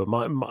about you, but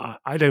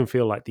I don't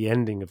feel like the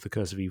ending of the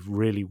Curse of Eve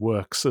really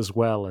works as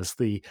well as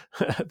the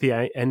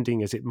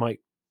ending as it might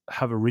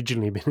have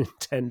originally been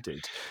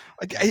intended.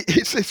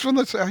 It's one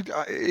that's,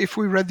 if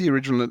we read the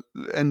original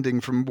ending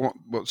from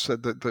what's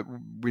said, that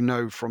we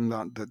know from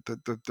that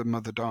the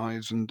mother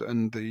dies and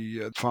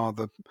the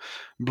father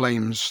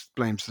blames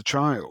the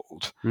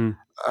child.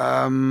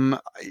 It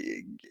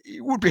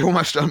would be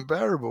almost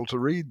unbearable to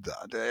read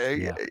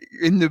that.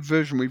 In the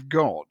version we've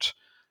got,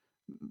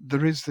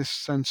 there is this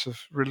sense of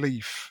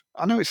relief.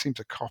 I know it seems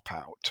a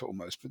cop-out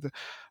almost, but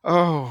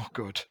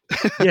good.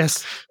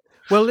 Yes.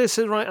 Well, this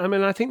is right. I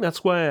mean, I think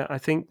that's where I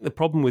think the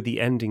problem with the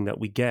ending that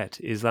we get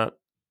is that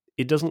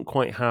it doesn't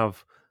quite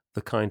have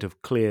the kind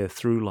of clear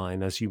through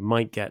line as you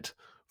might get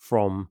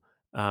from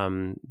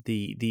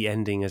the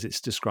ending as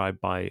it's described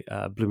by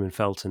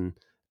Blumenfeld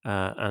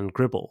and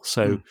Gribble.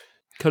 So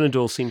Conan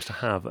Doyle seems to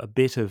have a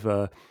bit of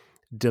a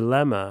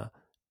dilemma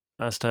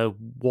as to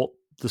what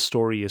the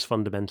story is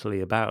fundamentally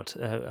about.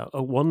 At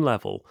one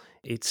level,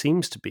 it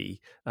seems to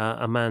be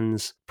a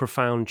man's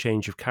profound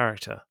change of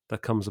character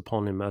that comes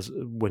upon him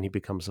when he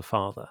becomes a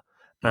father.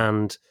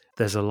 And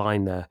there's a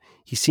line there.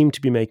 He seemed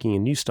to be making a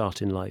new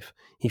start in life.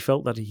 He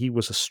felt that he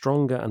was a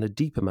stronger and a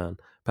deeper man.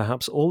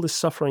 Perhaps all this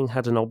suffering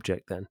had an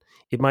object then.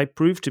 It might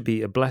prove to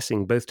be a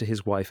blessing both to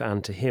his wife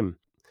and to him.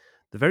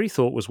 The very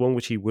thought was one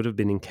which he would have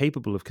been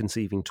incapable of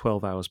conceiving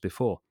 12 hours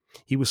before.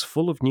 He was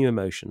full of new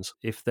emotions.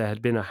 If there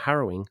had been a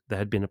harrowing, there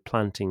had been a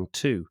planting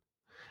too.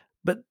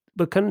 But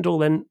Conan Doyle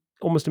then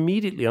almost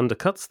immediately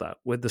undercuts that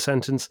with the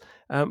sentence,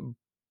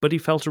 but he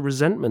felt a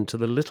resentment to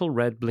the little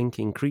red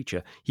blinking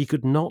creature. He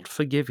could not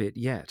forgive it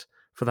yet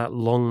for that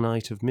long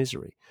night of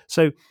misery.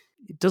 So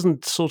it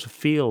doesn't sort of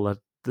feel that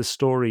the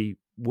story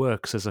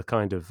works as a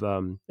kind of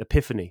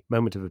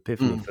moment of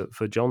epiphany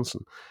for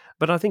Johnson.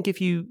 But I think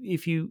if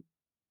you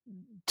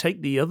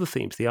take the other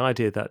themes, the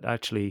idea that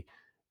actually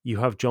you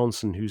have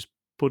Johnson who's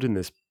put in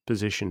this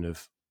position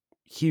of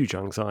huge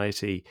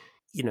anxiety,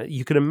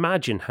 you can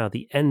imagine how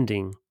the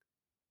ending,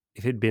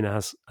 if it had been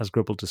as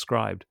Gribble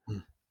described,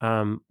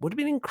 Mm. would have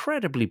been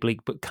incredibly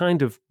bleak, but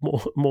kind of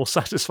more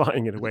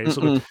satisfying in a way.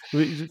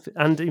 Mm-mm.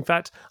 And in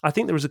fact, I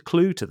think there is a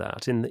clue to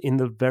that in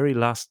the very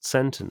last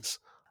sentence.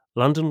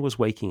 London was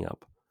waking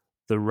up.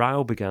 The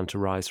row began to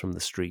rise from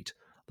the street.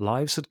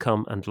 Lives had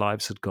come and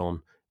lives had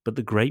gone, but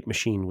the great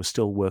machine was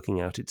still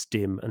working out its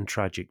dim and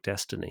tragic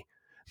destiny.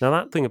 Now,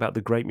 that thing about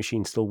the great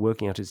machine still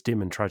working out its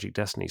dim and tragic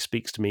destiny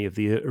speaks to me of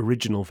the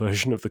original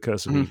version of the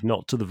Curse of Mm. Eve,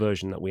 not to the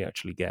version that we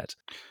actually get.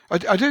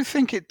 I don't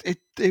think it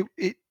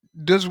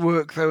does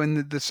work though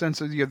in the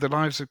sense of the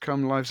lives have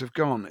come, lives have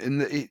gone. In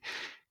that it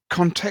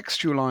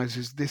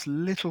contextualizes this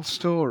little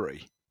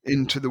story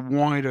into the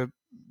wider,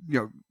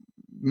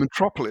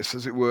 metropolis,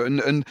 as it were,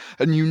 and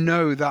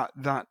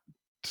that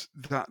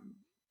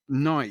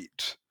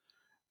night,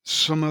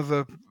 some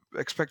other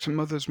expectant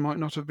mothers might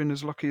not have been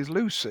as lucky as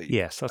Lucy.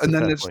 Yes, that's a And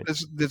then fair there's point.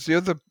 there's there's the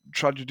other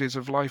tragedies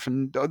of life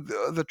and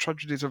other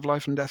tragedies of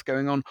life and death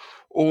going on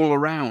all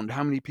around.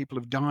 How many people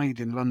have died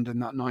in London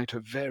that night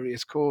of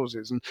various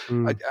causes? And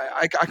I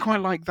Mm. I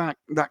quite like that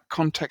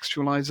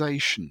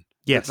contextualization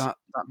Yes. that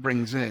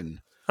brings in.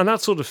 And that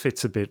sort of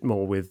fits a bit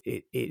more with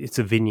it. It's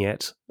a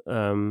vignette,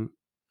 and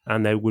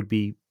there would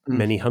be Mm.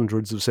 many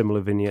hundreds of similar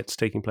vignettes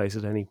taking place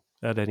at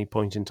any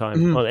point in time,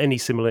 Mhm. on any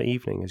similar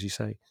evening, as you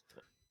say.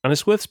 And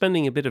it's worth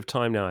spending a bit of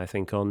time now, I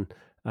think, on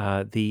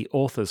the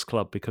Authors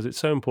Club, because it's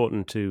so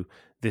important to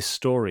this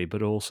story,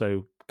 but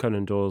also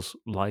Conan Doyle's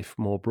life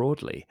more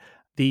broadly.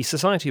 The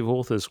Society of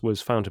Authors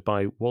was founded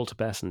by Walter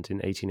Besant in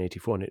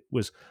 1884, and it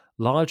was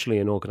largely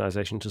an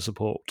organization to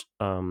support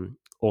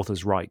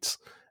authors' rights.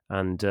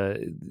 And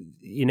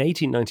in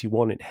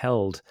 1891, it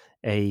held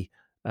a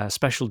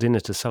special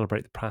dinner to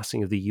celebrate the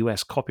passing of the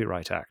US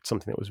Copyright Act,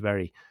 something that was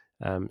very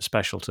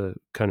special to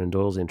Conan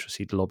Doyle's interests.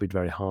 He'd lobbied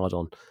very hard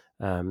on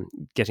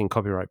getting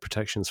copyright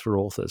protections for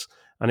authors,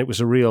 and it was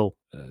a real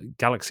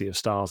galaxy of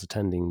stars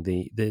attending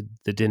the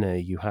dinner.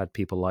 You had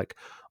people like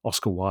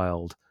Oscar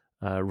Wilde,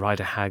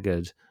 Rider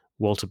Haggard,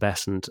 Walter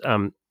Besant.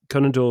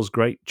 Conan Doyle's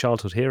great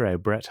childhood hero,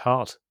 Bret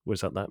Harte,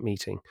 was at that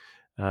meeting,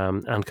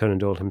 and Conan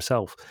Doyle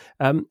himself.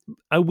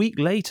 A week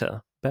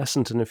later,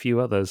 Besant and a few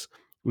others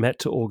met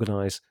to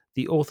organise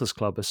the Authors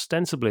Club,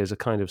 ostensibly as a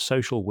kind of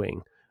social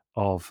wing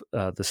of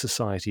the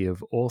Society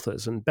of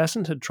Authors. And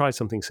Besant had tried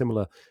something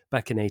similar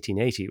back in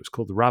 1880. It was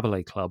called the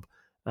Rabelais Club,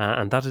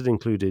 and that had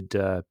included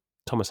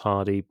Thomas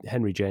Hardy,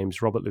 Henry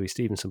James, Robert Louis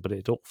Stevenson, but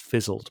it all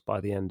fizzled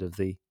by the end of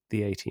the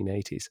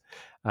 1880s.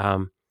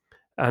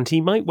 And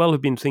he might well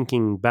have been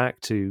thinking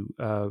back to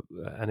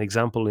an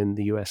example in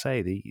the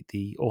USA.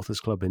 The Authors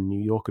Club in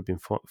New York had been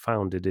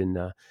founded in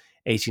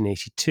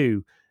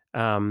 1882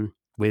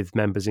 with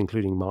members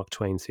including Mark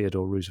Twain,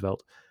 Theodore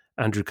Roosevelt,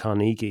 Andrew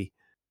Carnegie.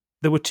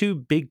 There were two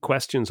big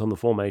questions on the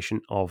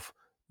formation of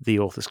the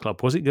Authors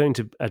Club. Was it going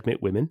to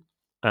admit women?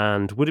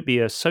 And would it be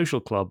a social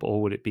club,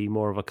 or would it be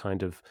more of a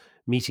kind of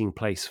meeting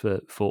place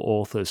for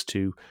authors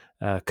to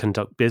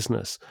conduct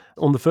business?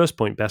 On the first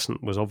point,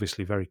 Besant was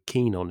obviously very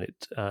keen on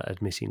it,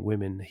 admitting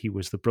women. He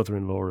was the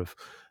brother-in-law of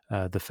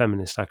the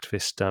feminist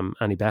activist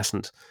Annie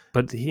Besant.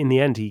 But in the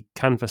end, he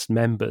canvassed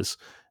members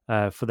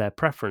for their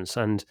preference,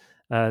 and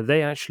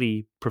they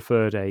actually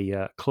preferred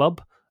a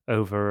club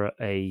over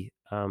a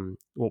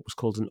what was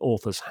called an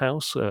author's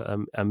house,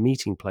 a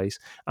meeting place,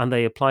 and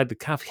they applied the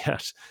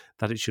caveat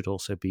that it should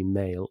also be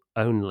male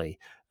only.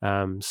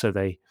 So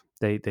they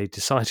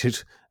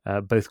decided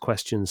both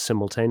questions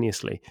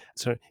simultaneously.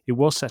 So it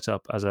was set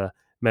up as a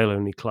male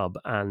only club,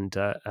 and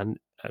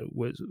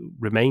was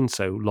remained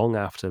so long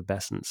after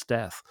Besant's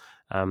death.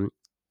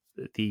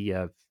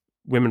 The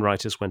women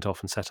writers went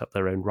off and set up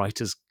their own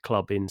writers'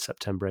 club in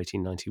September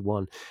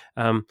 1891.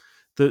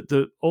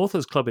 The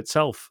Authors Club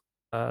itself,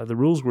 the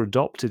rules were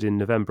adopted in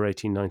November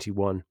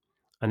 1891,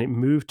 and it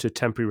moved to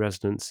temporary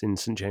residence in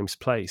St James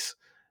Place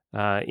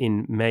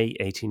in May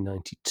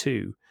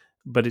 1892.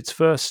 But its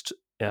first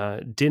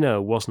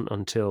dinner wasn't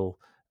until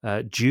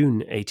June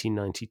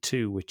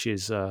 1892, which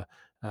is a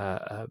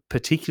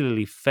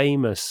particularly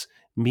famous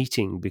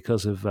meeting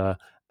because of an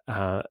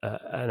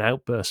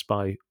outburst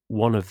by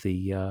one of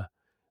the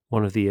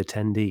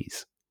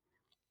attendees.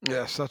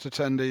 Yes, that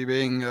attendee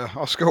being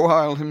Oscar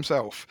Wilde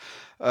himself,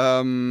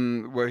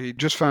 where he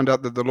just found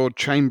out that the Lord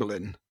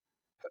Chamberlain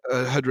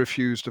had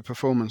refused a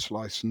performance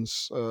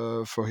license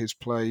for his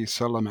play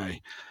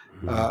Salome.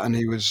 Mm. And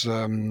he was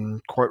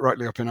quite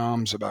rightly up in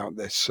arms about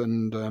this,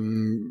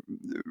 and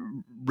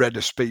read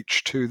a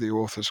speech to the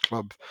Authors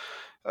Club,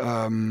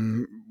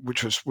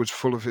 which was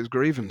full of his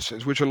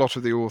grievances, which a lot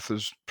of the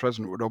authors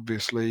present would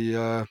obviously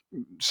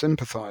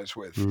sympathise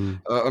with.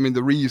 Mm. I mean,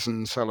 the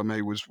reason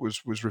Salome was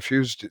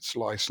refused its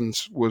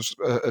license was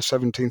a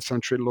 17th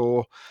century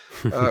law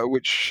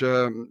which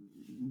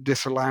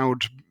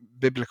disallowed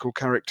biblical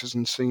characters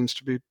and scenes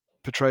to be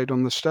portrayed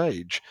on the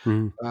stage.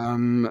 Mm.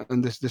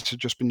 And this had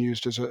just been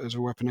used as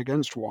a weapon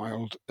against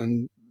Wilde,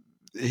 and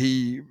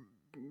he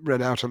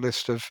read out a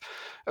list of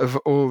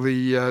all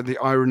the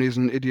ironies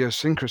and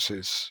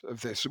idiosyncrasies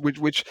of this,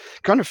 which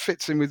kind of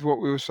fits in with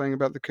what we were saying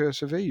about the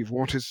Curse of Eve.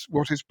 What is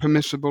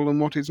permissible and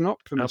what is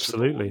not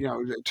permissible, Absolutely.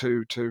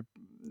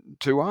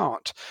 to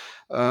art,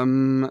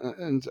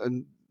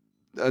 and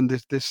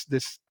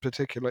this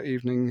particular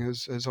evening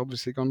has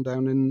obviously gone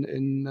down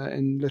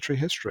in literary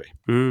history.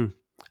 Mm.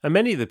 And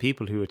many of the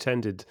people who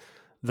attended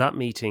that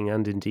meeting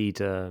and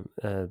indeed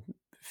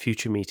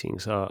future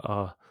meetings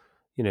are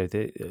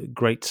the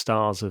great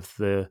stars of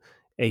the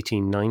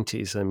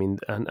 1890s. I mean,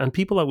 and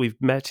people that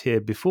we've met here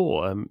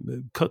before,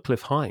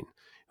 Cutcliffe Hine,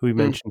 who we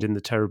mentioned in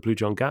the Terror Blue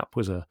John Gap,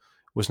 was an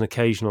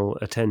occasional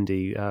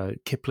attendee.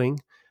 Kipling.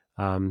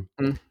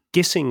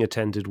 Gissing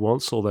attended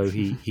once, although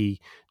he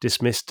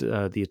dismissed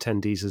the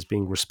attendees as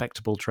being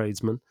respectable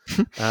tradesmen.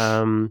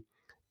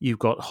 You've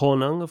got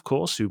Hornung, of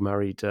course, who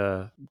married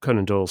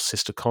Conan Doyle's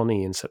sister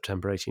Connie in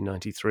September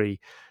 1893,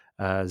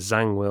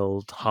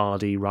 Zangwill,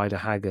 Hardy, Rider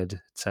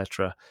Haggard,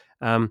 etc.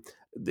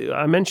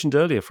 I mentioned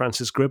earlier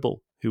Francis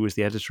Gribble, who was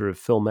the editor of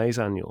Phil May's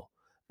Annual,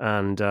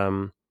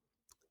 and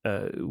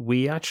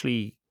we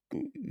actually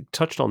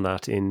touched on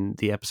that in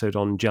the episode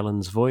on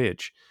Jelland's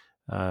Voyage.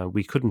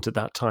 We couldn't at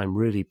that time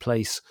really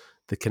place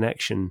the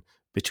connection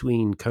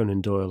between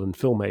Conan Doyle and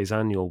Phil May's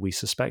Annual. We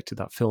suspected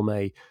that Phil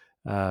May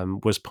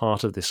was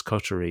part of this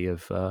coterie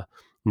of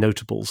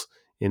notables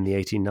in the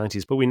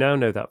 1890s. But we now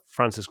know that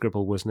Francis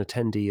Gribble was an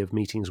attendee of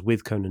meetings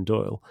with Conan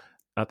Doyle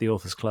at the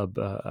Authors Club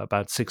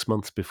about 6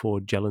 months before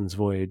Jelland's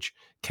Voyage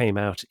came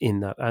out in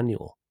that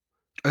annual.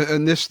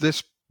 And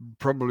this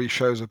probably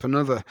shows up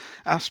another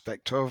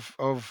aspect of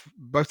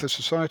both the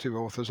Society of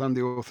Authors and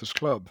the Authors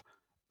Club,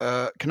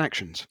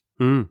 connections.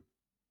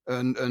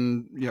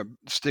 And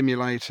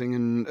stimulating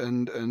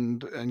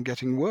and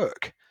getting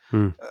work.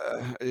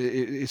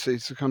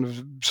 It's a kind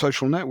of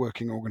social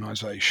networking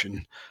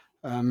organization,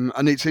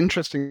 and it's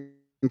interesting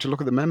to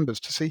look at the members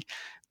to see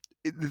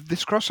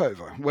this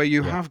crossover where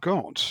you have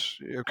got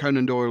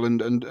Conan Doyle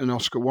and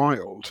Oscar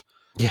Wilde.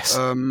 Yes.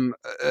 And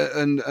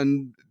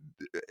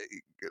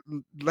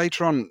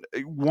later on,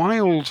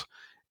 Wilde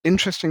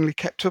interestingly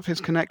kept up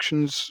his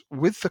connections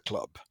with the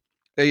club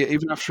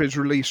even after his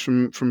release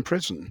from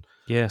prison.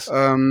 Yes.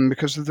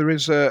 Because there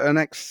is an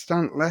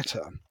extant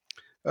letter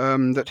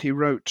that he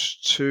wrote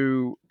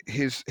to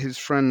his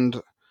friend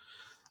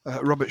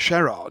Robert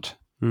Sherard,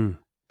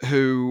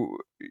 who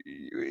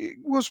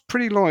was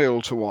pretty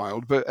loyal to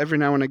Wilde, but every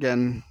now and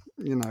again,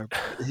 he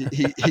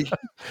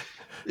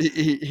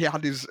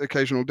had his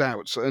occasional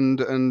doubts,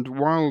 and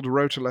Wilde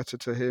wrote a letter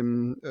to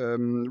him,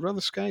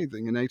 rather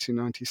scathing, in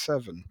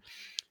 1897.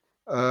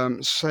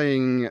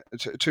 Saying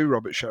to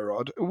Robert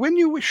Sherard, "When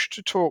you wish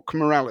to talk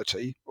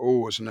morality,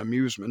 always an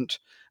amusement,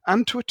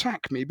 and to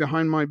attack me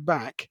behind my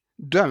back,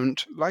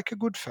 don't, like a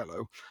good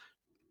fellow,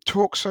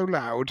 talk so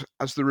loud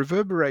as the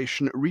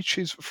reverberation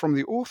reaches from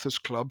the Authors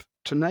Club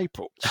to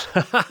Naples,"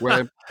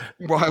 where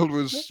Wilde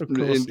was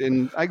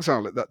in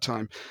exile at that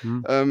time.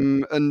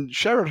 And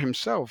Sherard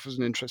himself was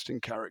an interesting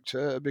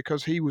character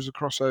because he was a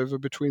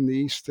crossover between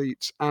the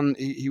aesthetes and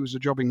he was a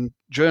jobbing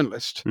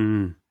journalist.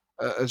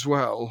 As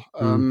well,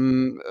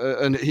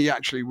 and he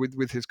actually,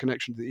 with his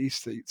connection to the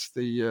aesthetes,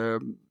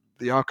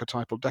 the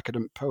archetypal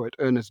decadent poet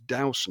Ernest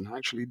Dowson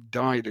actually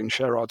died in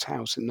Sherard's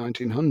house in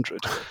 1900.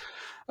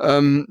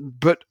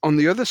 But on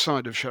the other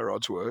side of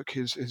Sherard's work,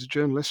 his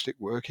journalistic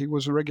work, he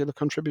was a regular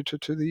contributor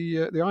to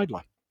the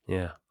Idler.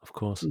 Yeah, of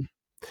course.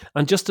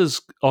 And just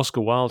as Oscar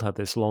Wilde had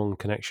this long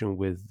connection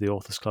with the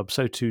Authors Club,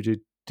 so too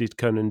did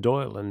Conan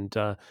Doyle, and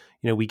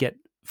we get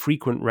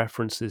frequent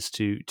references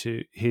to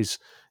his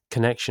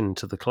connection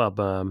to the club.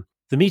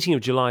 The meeting of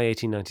July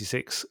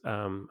 1896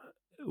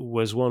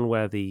 was one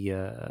where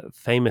the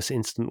famous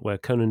incident where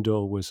Conan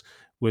Doyle was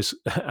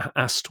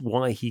asked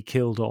why he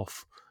killed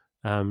off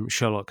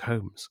Sherlock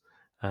Holmes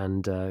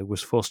and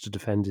was forced to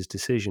defend his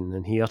decision,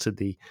 and he uttered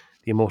the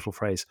immortal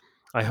phrase,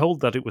 "I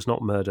hold that it was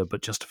not murder,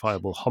 but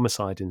justifiable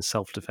homicide in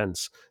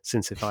self-defense,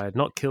 since if I had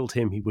not killed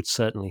him, he would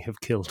certainly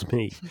have killed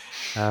me."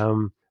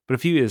 But a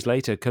few years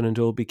later, Conan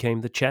Doyle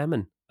became the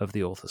chairman of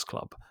the Authors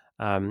Club.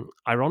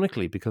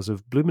 Ironically, because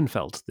of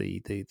Blumenfeld,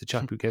 the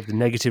chap who gave the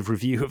negative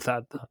review of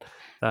that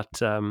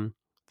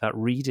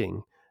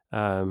reading,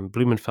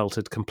 Blumenfeld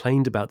had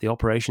complained about the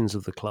operations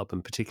of the club,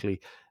 and particularly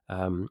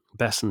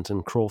Besant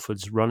and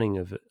Crawford's running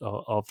of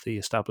the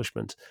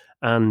establishment,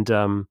 and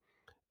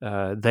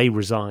they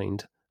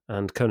resigned,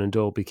 and Conan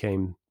Doyle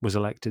was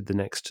elected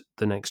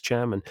the next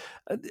chairman.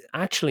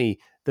 Actually,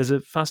 there's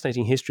a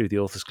fascinating history of the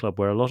Authors Club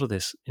where a lot of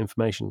this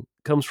information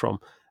comes from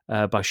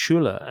by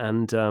Schuller,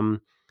 and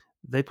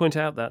they point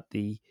out that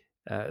the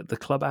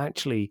club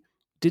actually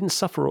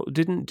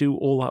didn't do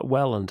all that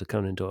well under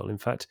Conan Doyle. In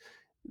fact,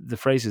 the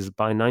phrase is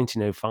by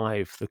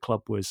 1905, the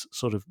club was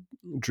sort of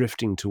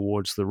drifting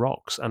towards the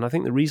rocks. And I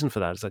think the reason for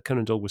that is that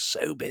Conan Doyle was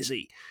so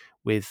busy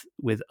with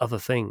other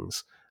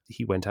things.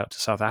 He went out to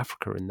South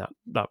Africa in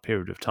that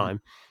period of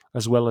time,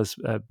 as well as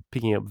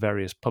picking up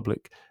various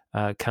public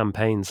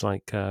campaigns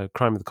like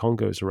Crime of the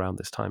Congos around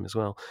this time as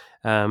well.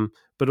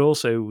 But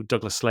also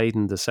Douglas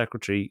Sladen, the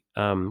secretary,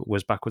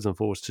 was backwards and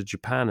forwards to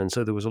Japan, and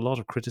so there was a lot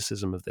of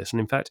criticism of this. And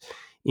in fact,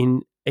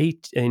 in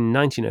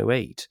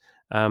 1908,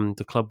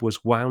 the club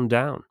was wound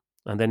down,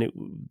 and then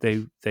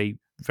they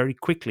very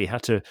quickly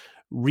had to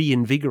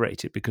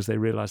reinvigorate it because they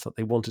realized that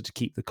they wanted to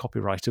keep the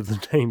copyright of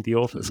the name the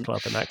Authors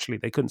Club, and actually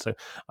they couldn't. So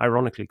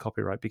ironically,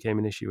 copyright became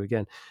an issue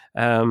again.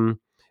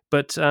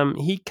 But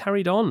he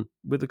carried on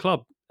with the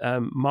club.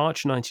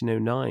 March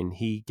 1909,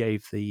 he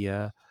gave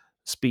the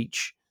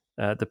speech,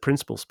 the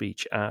principal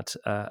speech at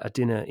a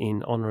dinner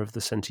in honor of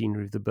the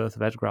centenary of the birth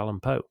of Edgar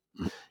Allan Poe.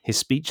 His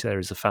speech there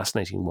is a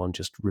fascinating one,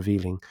 just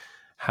revealing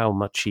how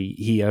much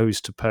he owes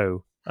to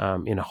Poe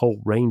in a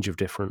whole range of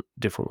different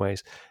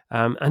ways.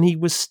 And he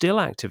was still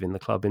active in the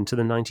club into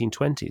the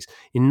 1920s.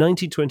 In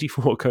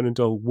 1924, Conan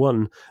Doyle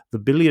won the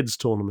billiards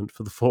tournament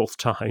for the fourth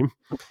time.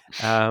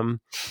 And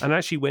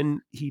actually,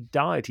 when he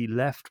died, he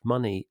left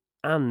money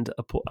and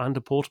a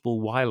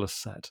portable wireless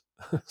set,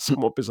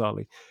 somewhat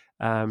bizarrely,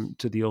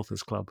 to the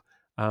Authors Club.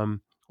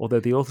 Although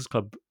the Authors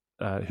Club,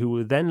 who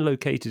were then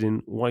located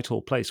in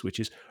Whitehall Place,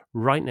 which is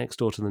right next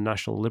door to the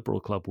National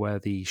Liberal Club, where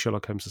the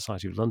Sherlock Holmes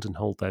Society of London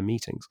hold their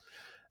meetings,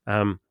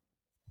 they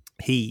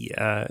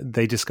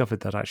discovered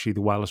that actually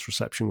the wireless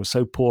reception was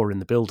so poor in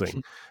the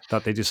building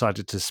that they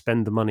decided to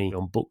spend the money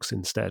on books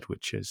instead,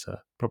 which is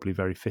probably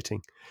very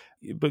fitting.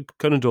 But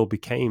Conan Doyle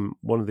became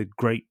one of the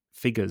great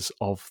figures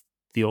of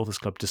the Authors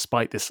Club,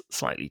 despite this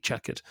slightly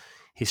checkered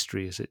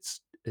history as its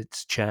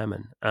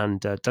chairman. And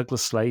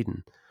Douglas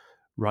Sladen,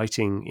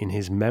 writing in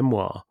his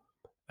memoir,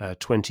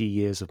 20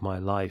 Years of My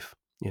Life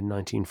in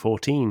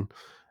 1914,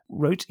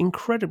 wrote in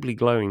incredibly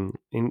glowing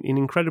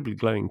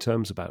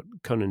terms about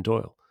Conan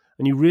Doyle.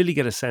 And you really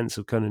get a sense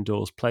of Conan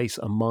Doyle's place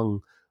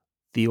among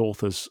the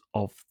authors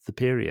of the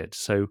period.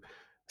 So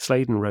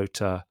Sladen wrote,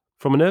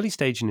 from an early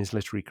stage in his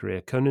literary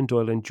career, Conan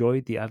Doyle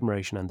enjoyed the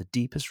admiration and the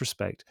deepest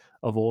respect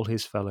of all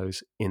his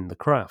fellows in the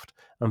craft,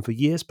 and for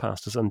years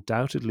past has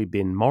undoubtedly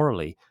been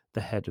morally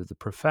the head of the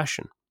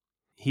profession.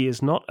 He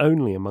is not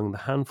only among the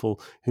handful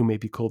who may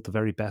be called the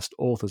very best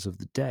authors of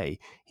the day,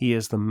 he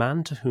is the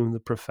man to whom the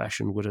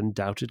profession would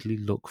undoubtedly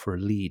look for a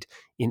lead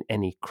in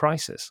any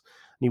crisis.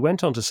 And he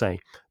went on to say,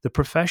 the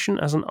profession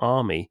as an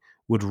army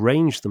would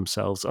range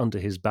themselves under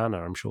his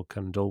banner. I'm sure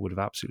Conan Doyle would have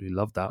absolutely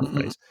loved that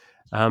phrase.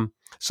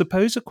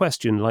 Suppose a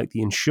question like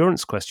the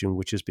insurance question,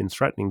 which has been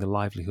threatening the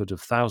livelihood of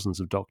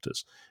thousands of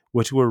doctors,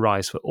 were to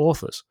arise for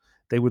authors.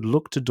 They would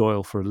look to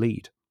Doyle for a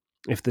lead.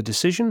 If the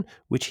decision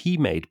which he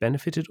made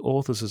benefited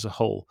authors as a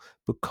whole,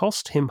 but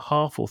cost him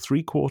half or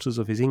three-quarters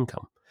of his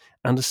income,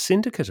 and a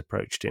syndicate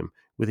approached him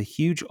with a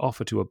huge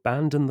offer to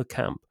abandon the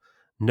camp,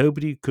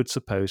 nobody could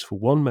suppose for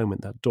one moment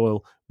that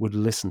Doyle would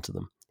listen to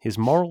them. His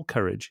moral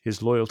courage,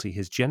 his loyalty,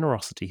 his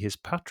generosity, his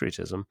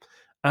patriotism,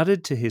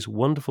 added to his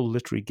wonderful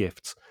literary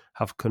gifts,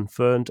 have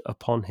conferred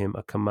upon him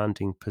a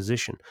commanding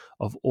position.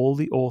 Of all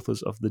the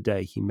authors of the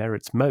day, he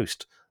merits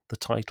most the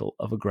title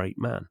of a great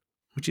man,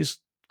 which is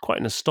quite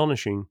an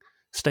astonishing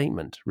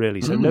statement, really.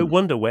 So no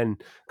wonder when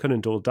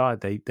Conan Doyle died,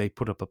 they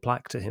put up a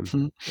plaque to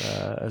him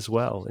as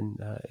well in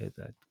a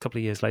couple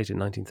of years later in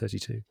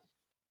 1932.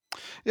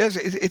 Yes,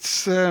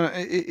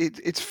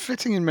 it's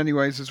fitting in many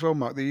ways as well,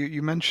 Mark.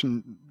 You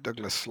mentioned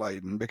Douglas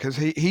Sladen because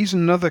he's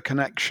another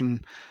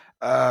connection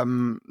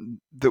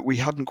that we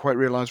hadn't quite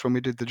realised when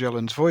we did the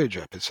Jelland's Voyage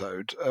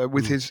episode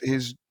with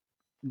his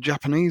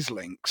Japanese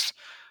links.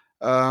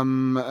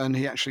 And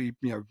he actually,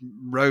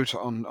 wrote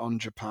on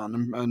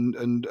Japan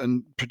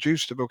and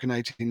produced a book in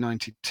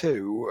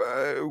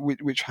 1892,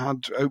 which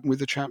had opened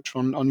with a chapter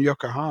on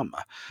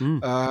Yokohama,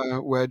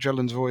 where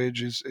Jelland's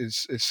Voyage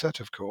is set,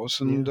 of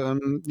course. And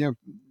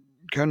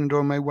Conan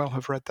Doyle may well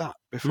have read that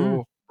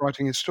before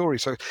writing his story.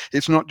 So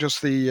it's not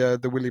just the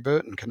Willie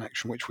Burton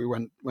connection which we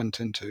went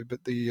into,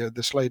 but the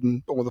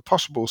Sladen, or the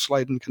possible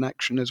Sladen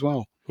connection as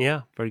well.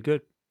 Yeah, very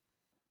good.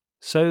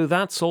 So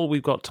that's all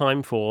we've got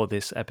time for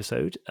this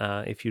episode.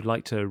 If you'd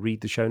like to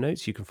read the show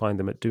notes, you can find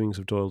them at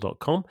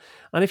doingsofdoyle.com.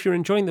 And if you're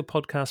enjoying the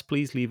podcast,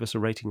 please leave us a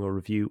rating or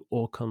review,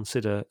 or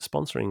consider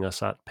sponsoring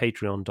us at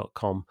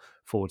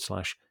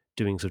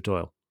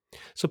patreon.com/doingsofdoyle.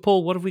 So,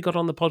 Paul, what have we got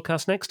on the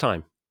podcast next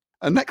time?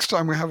 And next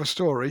time we have a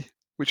story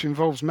which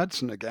involves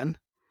medicine again,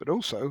 but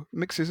also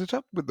mixes it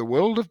up with the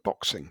world of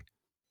boxing,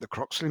 the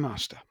Croxley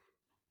Master.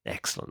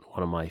 Excellent.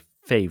 One of my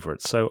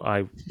favourites. So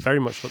I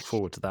very much look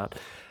forward to that.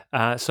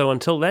 So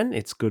until then,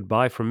 it's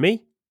goodbye from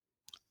me.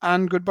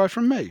 And goodbye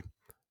from me.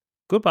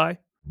 Goodbye.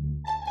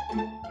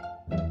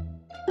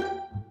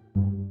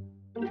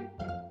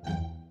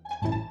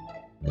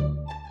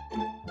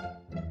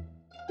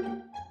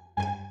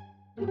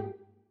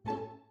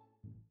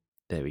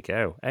 There we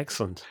go.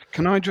 Excellent.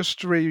 Can I just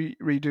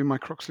redo my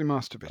Croxley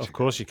Master bit? Of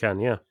course you can,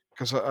 yeah.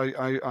 Because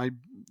I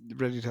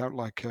read it out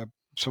like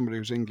somebody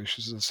whose English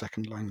is a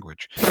second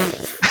language.